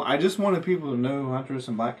 I just wanted people to know who Huntress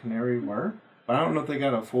and Black Canary were, but I don't know if they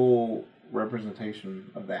got a full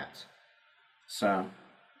representation of that. So,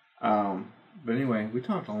 but anyway, we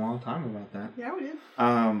talked a long time about that. Yeah, we did.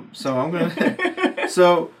 So I'm gonna.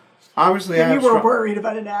 So obviously, You were worried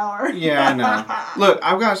about an hour. Yeah, I know. Look,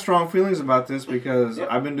 I've got strong feelings about this because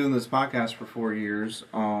I've been doing this podcast for 4 years.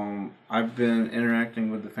 I've been interacting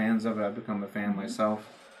with the fans of it. I've become a fan myself.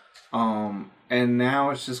 And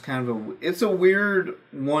now it's just kind of it's a weird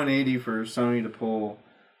 180 for Sony to pull,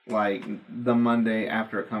 like the Monday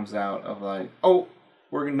after it comes out of like, oh,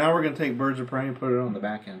 we're gonna take Birds of Prey and put it on the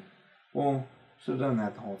back end. Well, should have done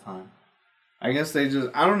that the whole time. I guess they just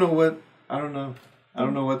I don't know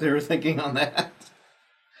what they were thinking on that.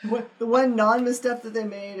 The one non-misstep that they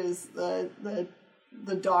made is the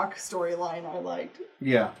Doc storyline I liked.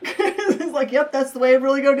 Yeah. It's like, yep, that's the way it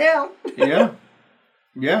really go down. Yeah.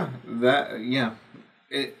 Yeah.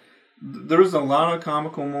 There was a lot of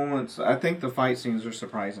comical moments. I think the fight scenes are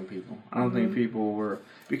surprising people. I don't think people were...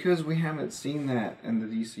 Because we haven't seen that in the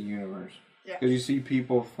DC universe. Yeah. Because you see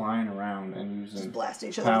people flying around and using... Just blasting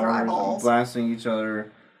each other with their eyeballs. Blasting each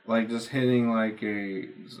other... Like, just hitting, like, a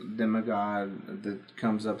demigod that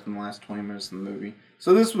comes up in the last 20 minutes of the movie.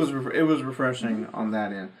 So this was, it was refreshing on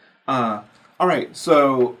that end. All right,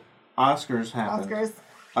 so Oscars happened. Oscars.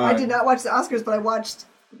 I did not watch the Oscars, but I watched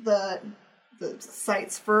the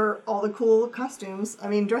sites for all the cool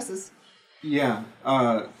dresses. Yeah,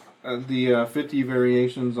 the 50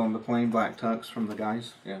 variations on the plain black tux from the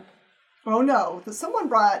guys, yeah. Oh, no. Someone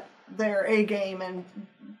brought their A game and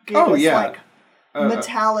gave us, like...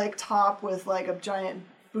 metallic top with like a giant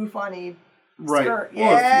bouffant skirt. Well,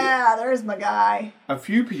 yeah, there's my guy. A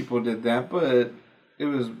few people did that, but it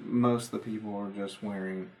was most of the people were just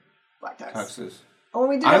wearing black tux. Tuxes. Oh,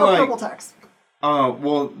 we did have a purple tux.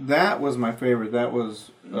 Well, that was my favorite. That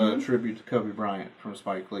was a tribute to Kobe Bryant from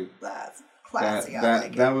Spike Lee. That's classy.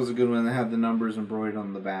 That was a good one. That had the numbers embroidered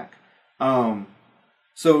on the back.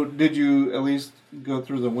 So, did you at least go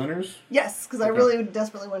through the winners? Yes, because I really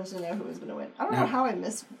desperately wanted to know who was going to win. I don't know how I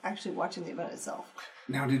missed actually watching the event itself.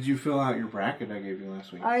 Now, did you fill out your bracket I gave you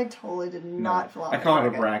last week? I totally did not fill out my bracket. I call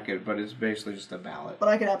it a bracket, but it's basically just a ballot. But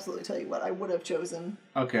I could absolutely tell you what I would have chosen.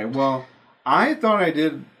 Okay, well, I thought I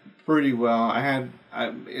did pretty well.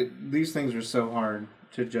 These things are so hard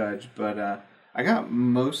to judge, but I got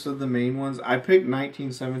most of the main ones. I picked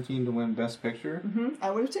 1917 to win Best Picture.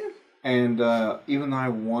 I would have too. And even though I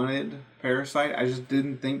wanted Parasite, I just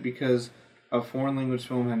didn't think because a foreign language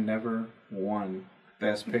film had never won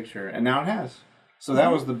Best Picture. And now it has. So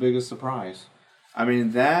that was the biggest surprise. I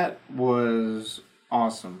mean, that was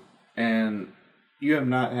awesome. And you have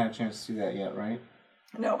not had a chance to see that yet, right?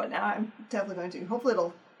 No, but now I'm definitely going to. Hopefully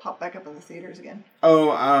it'll pop back up in the theaters again. Oh,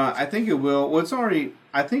 I think it will. Well, it's already...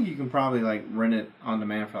 I think you can probably like rent it on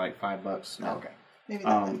demand for like $5 now. Okay. Maybe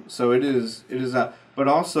that so it is up. But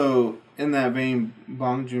also, in that vein,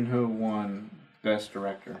 Bong Joon-ho won Best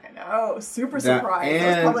Director. I know, surprised. That's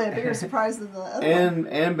probably a bigger surprise than the other one.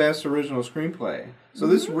 And Best Original Screenplay. So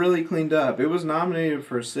this really cleaned up. It was nominated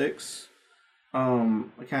for 6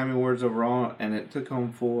 Academy Awards overall, and it took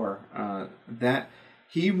home 4.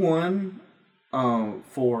 He won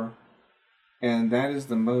 4, and that is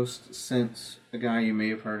the most since a guy you may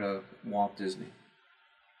have heard of, Walt Disney.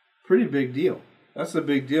 Pretty big deal. That's a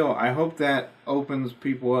big deal. I hope that opens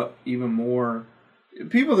people up even more.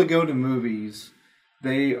 People that go to movies,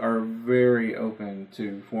 they are very open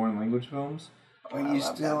to foreign language films. But you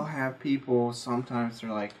still have people, sometimes they're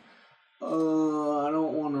like, oh, I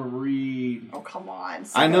don't want to read. Oh, come on.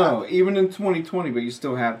 I know, even in 2020, but you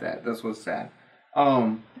still have that. That's what's sad.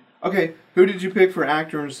 Okay, who did you pick for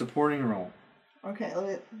actor in supporting role? Okay, let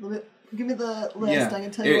me give me the list. Yeah. I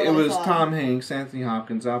can tell you what it was thought. Tom Hanks, Anthony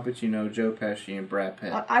Hopkins, Al Pacino, Joe Pesci, and Brad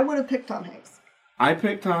Pitt. I would have picked Tom Hanks. I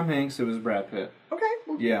picked Tom Hanks. It was Brad Pitt. Okay.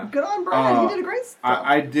 Well, yeah. Good on Brad. He did a great job.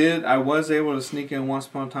 I did. I was able to sneak in Once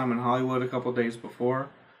Upon a Time in Hollywood a couple days before.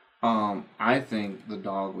 I think the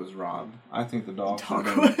dog was robbed. I think the dog should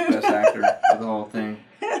have been best actor of the whole thing.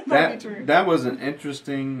 That was an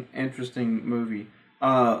interesting movie.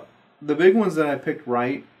 The big ones that I picked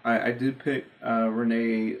right, I did pick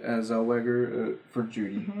Renee Zellweger for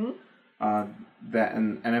Judy.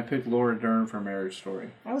 And I picked Laura Dern for Marriage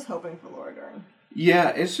Story. I was hoping for Laura Dern. Yeah,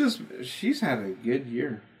 it's just she's had a good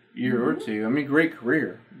year or two. I mean, great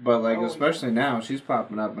career, but especially now, she's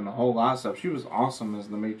popping up in a whole lot of stuff. She was awesome as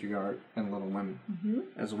the matriarch in Little Women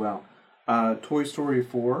as well. Toy Story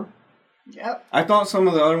 4. Yep. I thought some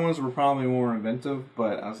of the other ones were probably more inventive,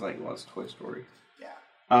 but I was like, well, it's Toy Story. Yeah.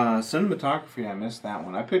 Cinematography, I missed that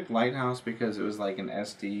one. I picked Lighthouse because it was like an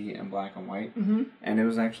SD in black and white, and it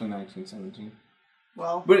was actually 1917.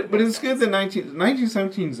 Well, but it's good that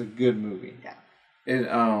 1917 is a good movie. Yeah. And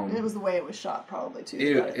it was the way it was shot, probably too.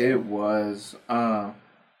 It was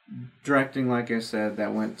directing, like I said,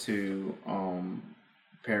 that went to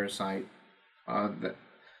Parasite.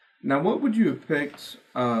 Now, what would you have picked?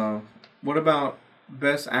 What about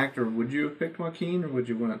Best Actor? Would you have picked Joaquin, or would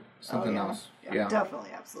you want something else? Yeah,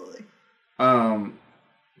 definitely, absolutely.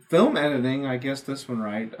 Film editing, I guess this one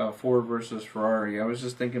right. Ford versus Ferrari. I was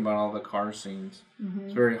just thinking about all the car scenes.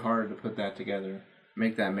 It's very hard to put that together,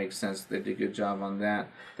 make that make sense. They did a good job on that.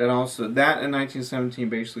 That in 1917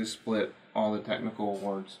 basically split all the technical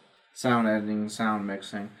awards: sound editing, sound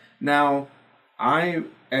mixing. Now, I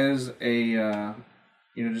as a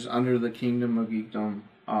just under the kingdom of geekdom,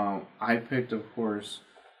 I picked, of course,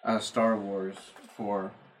 Star Wars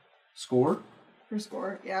for score. For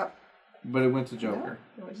score, yeah. But it went to Joker.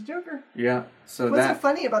 Yeah, it went to Joker. Yeah. So what's so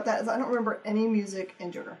funny about that is I don't remember any music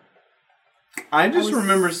in Joker. I just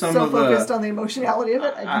remember some of the... so focused on the emotionality of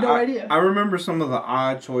it, I had no idea. I remember some of the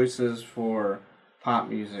odd choices for pop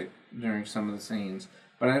music during some of the scenes.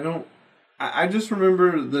 But I don't... I just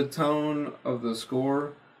remember the tone of the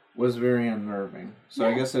score was very unnerving. So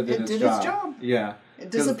I guess it did its job. Yeah.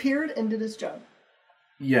 It disappeared and did its job.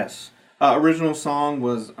 Yes. Original song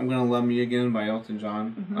was I'm Gonna Love Me Again by Elton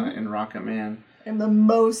John in Rocket Man. I'm the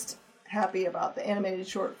most happy about the animated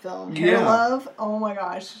short film Hair Love. Oh my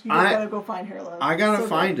gosh. You just gotta go find Hair Love. I gotta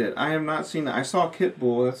find it. I have not seen it. I saw Kit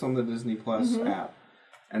Bull, that's on the Disney Plus app.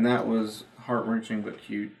 And that was heart-wrenching but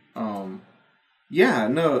cute. I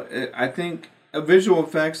think visual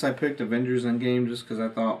effects, I picked Avengers Endgame just because I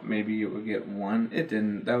thought maybe it would get one. It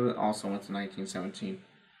didn't. That also went to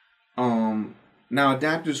 1917. Now,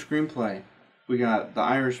 adapted screenplay. We got The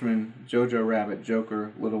Irishman, Jojo Rabbit,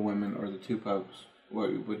 Joker, Little Women, or The Two Popes.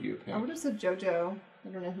 What would you pick? I would have said Jojo. I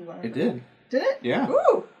don't know who won. It did. Did it? Yeah.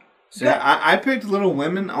 Ooh! So I picked Little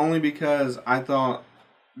Women only because I thought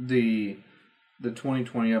the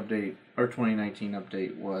 2020 update, or 2019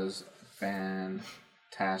 update, was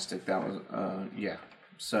fantastic. That was,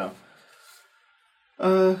 So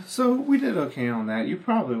we did okay on that. You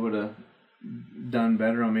probably would have done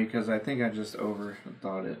better on me because I think I just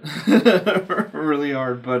overthought it really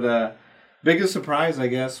hard. But biggest surprise, I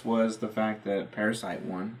guess, was the fact that Parasite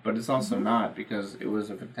won. But it's also not because it was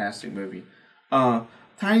a fantastic movie.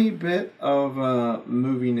 Tiny bit of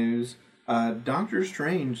movie news. Doctor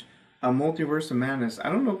Strange, Multiverse of Madness. I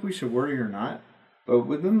don't know if we should worry or not, but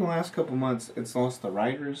within the last couple months, it's lost the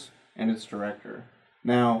writers and its director.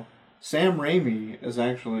 Now, Sam Raimi is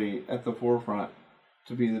actually at the forefront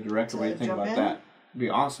to be the director. What do you think about that? It'd be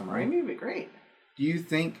awesome, right? Raimi would be great. Do you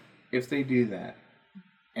think if they do that,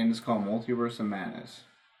 and it's called Multiverse of Madness,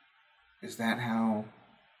 is that how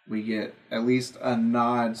we get at least a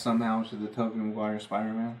nod somehow to the Tobey Maguire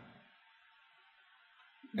Spider-Man?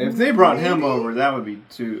 If they brought him over, that would be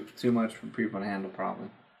too much for people to handle, probably.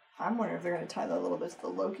 I'm wondering if they're going to tie that a little bit to the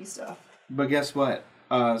Loki stuff. But guess what?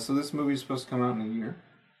 So this movie is supposed to come out in a year.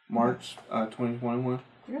 March 2021.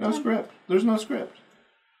 No script. There's no script.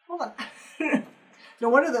 Hold on. No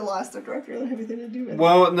wonder they lost their director. They don't have anything to do with it.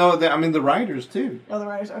 Well, no, the writers, too. Oh, the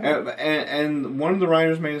writers, okay. And one of the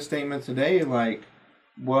writers made a statement today, like,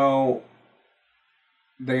 well,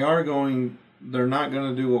 they're not going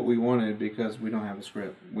to do what we wanted because we don't have a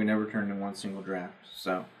script. We never turned in one single draft,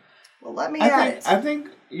 so... Well, let me at it. I think,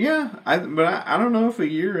 yeah. I don't know if a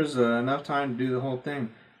year is enough time to do the whole thing.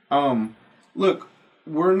 Look,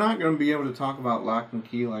 we're not going to be able to talk about Lock and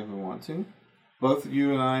Key like we want to. Both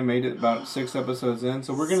you and I made it about 6 episodes in,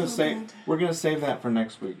 so we're going to save that for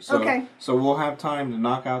next week. So, okay. So we'll have time to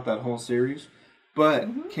knock out that whole series.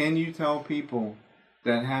 But can you tell people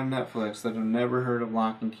that have Netflix that have never heard of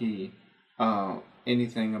Lock and Key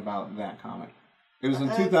anything about that comic? It was in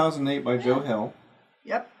 2008 by Joe Hill.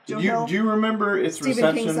 Yep. Do you remember its Stephen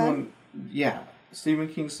reception? King's son? Stephen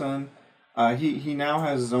King's son. He now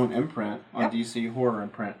has his own imprint on DC Horror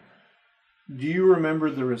Imprint. Do you remember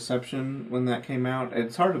the reception when that came out?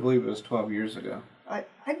 It's hard to believe it was 12 years ago. I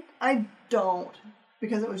don't,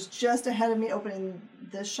 because it was just ahead of me opening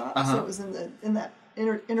this shop, so it was in that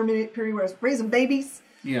intermediate period where I was raising babies.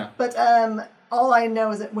 Yeah. But all I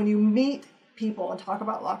know is that when you meet people and talk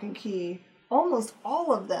about Lock and Key, almost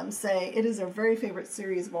all of them say it is their very favorite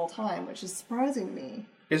series of all time, which is surprising to me.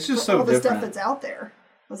 It's just so different. All the stuff that's out there.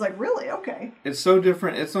 I was like, really? Okay. It's so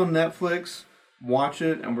different. It's on Netflix. Watch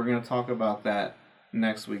it, and we're going to talk about that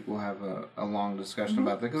next week. We'll have a long discussion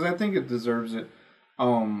about that, because I think it deserves it.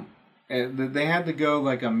 They had to go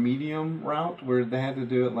like a medium route, where they had to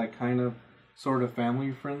do it like kind of sort of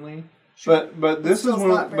family friendly. Sure. But this is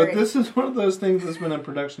still this is one of those things that's been in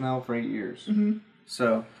production hell for 8 years. Mm-hmm.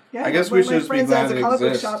 So Yeah, I guess one we of should my just be friends glad has a it comic book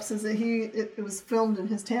exists. shop says that it was filmed in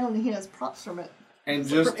his town and he has props from it. And It's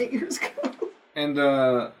just from 8 years ago. and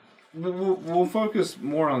we'll focus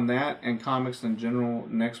more on that and comics in general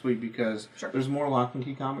next week because Sure. there's more Lock and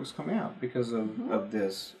Key comics coming out because of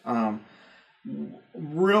this.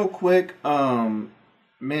 Real quick,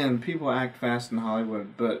 man, people act fast in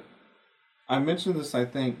Hollywood, but I mentioned this, I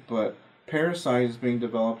think, but Parasite is being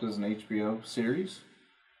developed as an HBO series,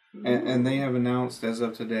 and they have announced as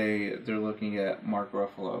of today they're looking at Mark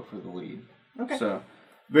Ruffalo for the lead. Okay. So,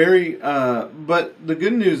 but the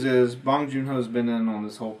good news is Bong Joon-ho's been in on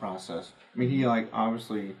this whole process. I mean, he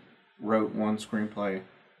obviously wrote one screenplay,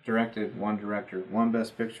 directed one director, one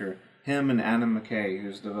Best Picture. Him and Adam McKay,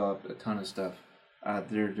 who's developed a ton of stuff,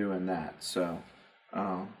 they're doing that. So,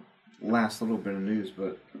 last little bit of news,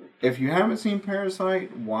 but if you haven't seen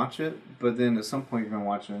Parasite, watch it. But then at some point you're gonna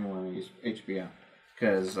watch it anyway on HBO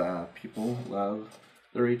because people love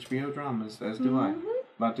their HBO dramas, as do I.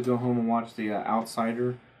 About to go home and watch The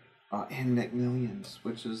Outsider and Nick Millions,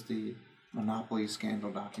 which is the Monopoly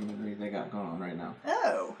scandal documentary they got going on right now.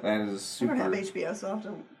 Oh. That is super. I don't have HBO, so I'll have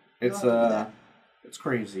to. It's do that. it's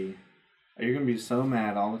crazy. You're gonna be so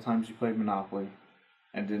mad all the times you played Monopoly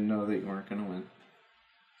and didn't know that you weren't gonna win.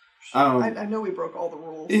 I know we broke all the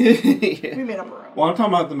rules. Yeah. We made up our own. Well, I'm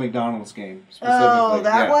talking about the McDonald's game specifically. Oh,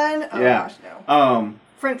 that one? Oh, yeah. gosh, no.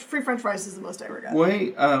 Free French fries is the most I ever got.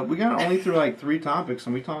 Wait, we got only through like 3 topics,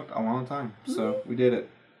 and we talked a long time, so we did it.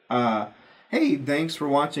 Hey, thanks for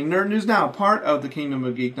watching Nerd News Now, part of the Kingdom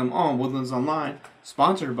of Geekdom on Woodlands Online,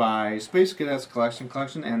 sponsored by Space Cadets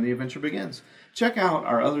Collection and The Adventure Begins. Check out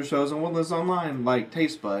our other shows on Woodlands Online, like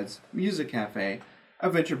Taste Buds, Music Cafe,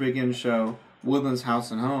 Adventure Begins Show, Woodlands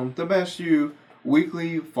House and Home, The Best You,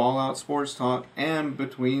 Weekly Fallout Sports Talk, and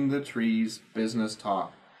Between the Trees Business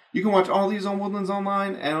Talk. You can watch all these on Woodlands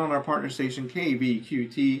Online and on our partner station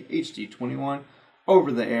KVQT HD21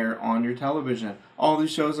 over the air on your television. All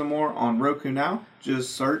these shows and more on Roku now.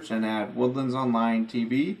 Just search and add Woodlands Online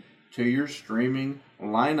TV to your streaming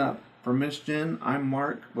lineup. For Miss Jen, I'm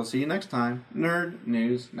Mark. We'll see you next time. Nerd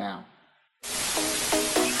News Now.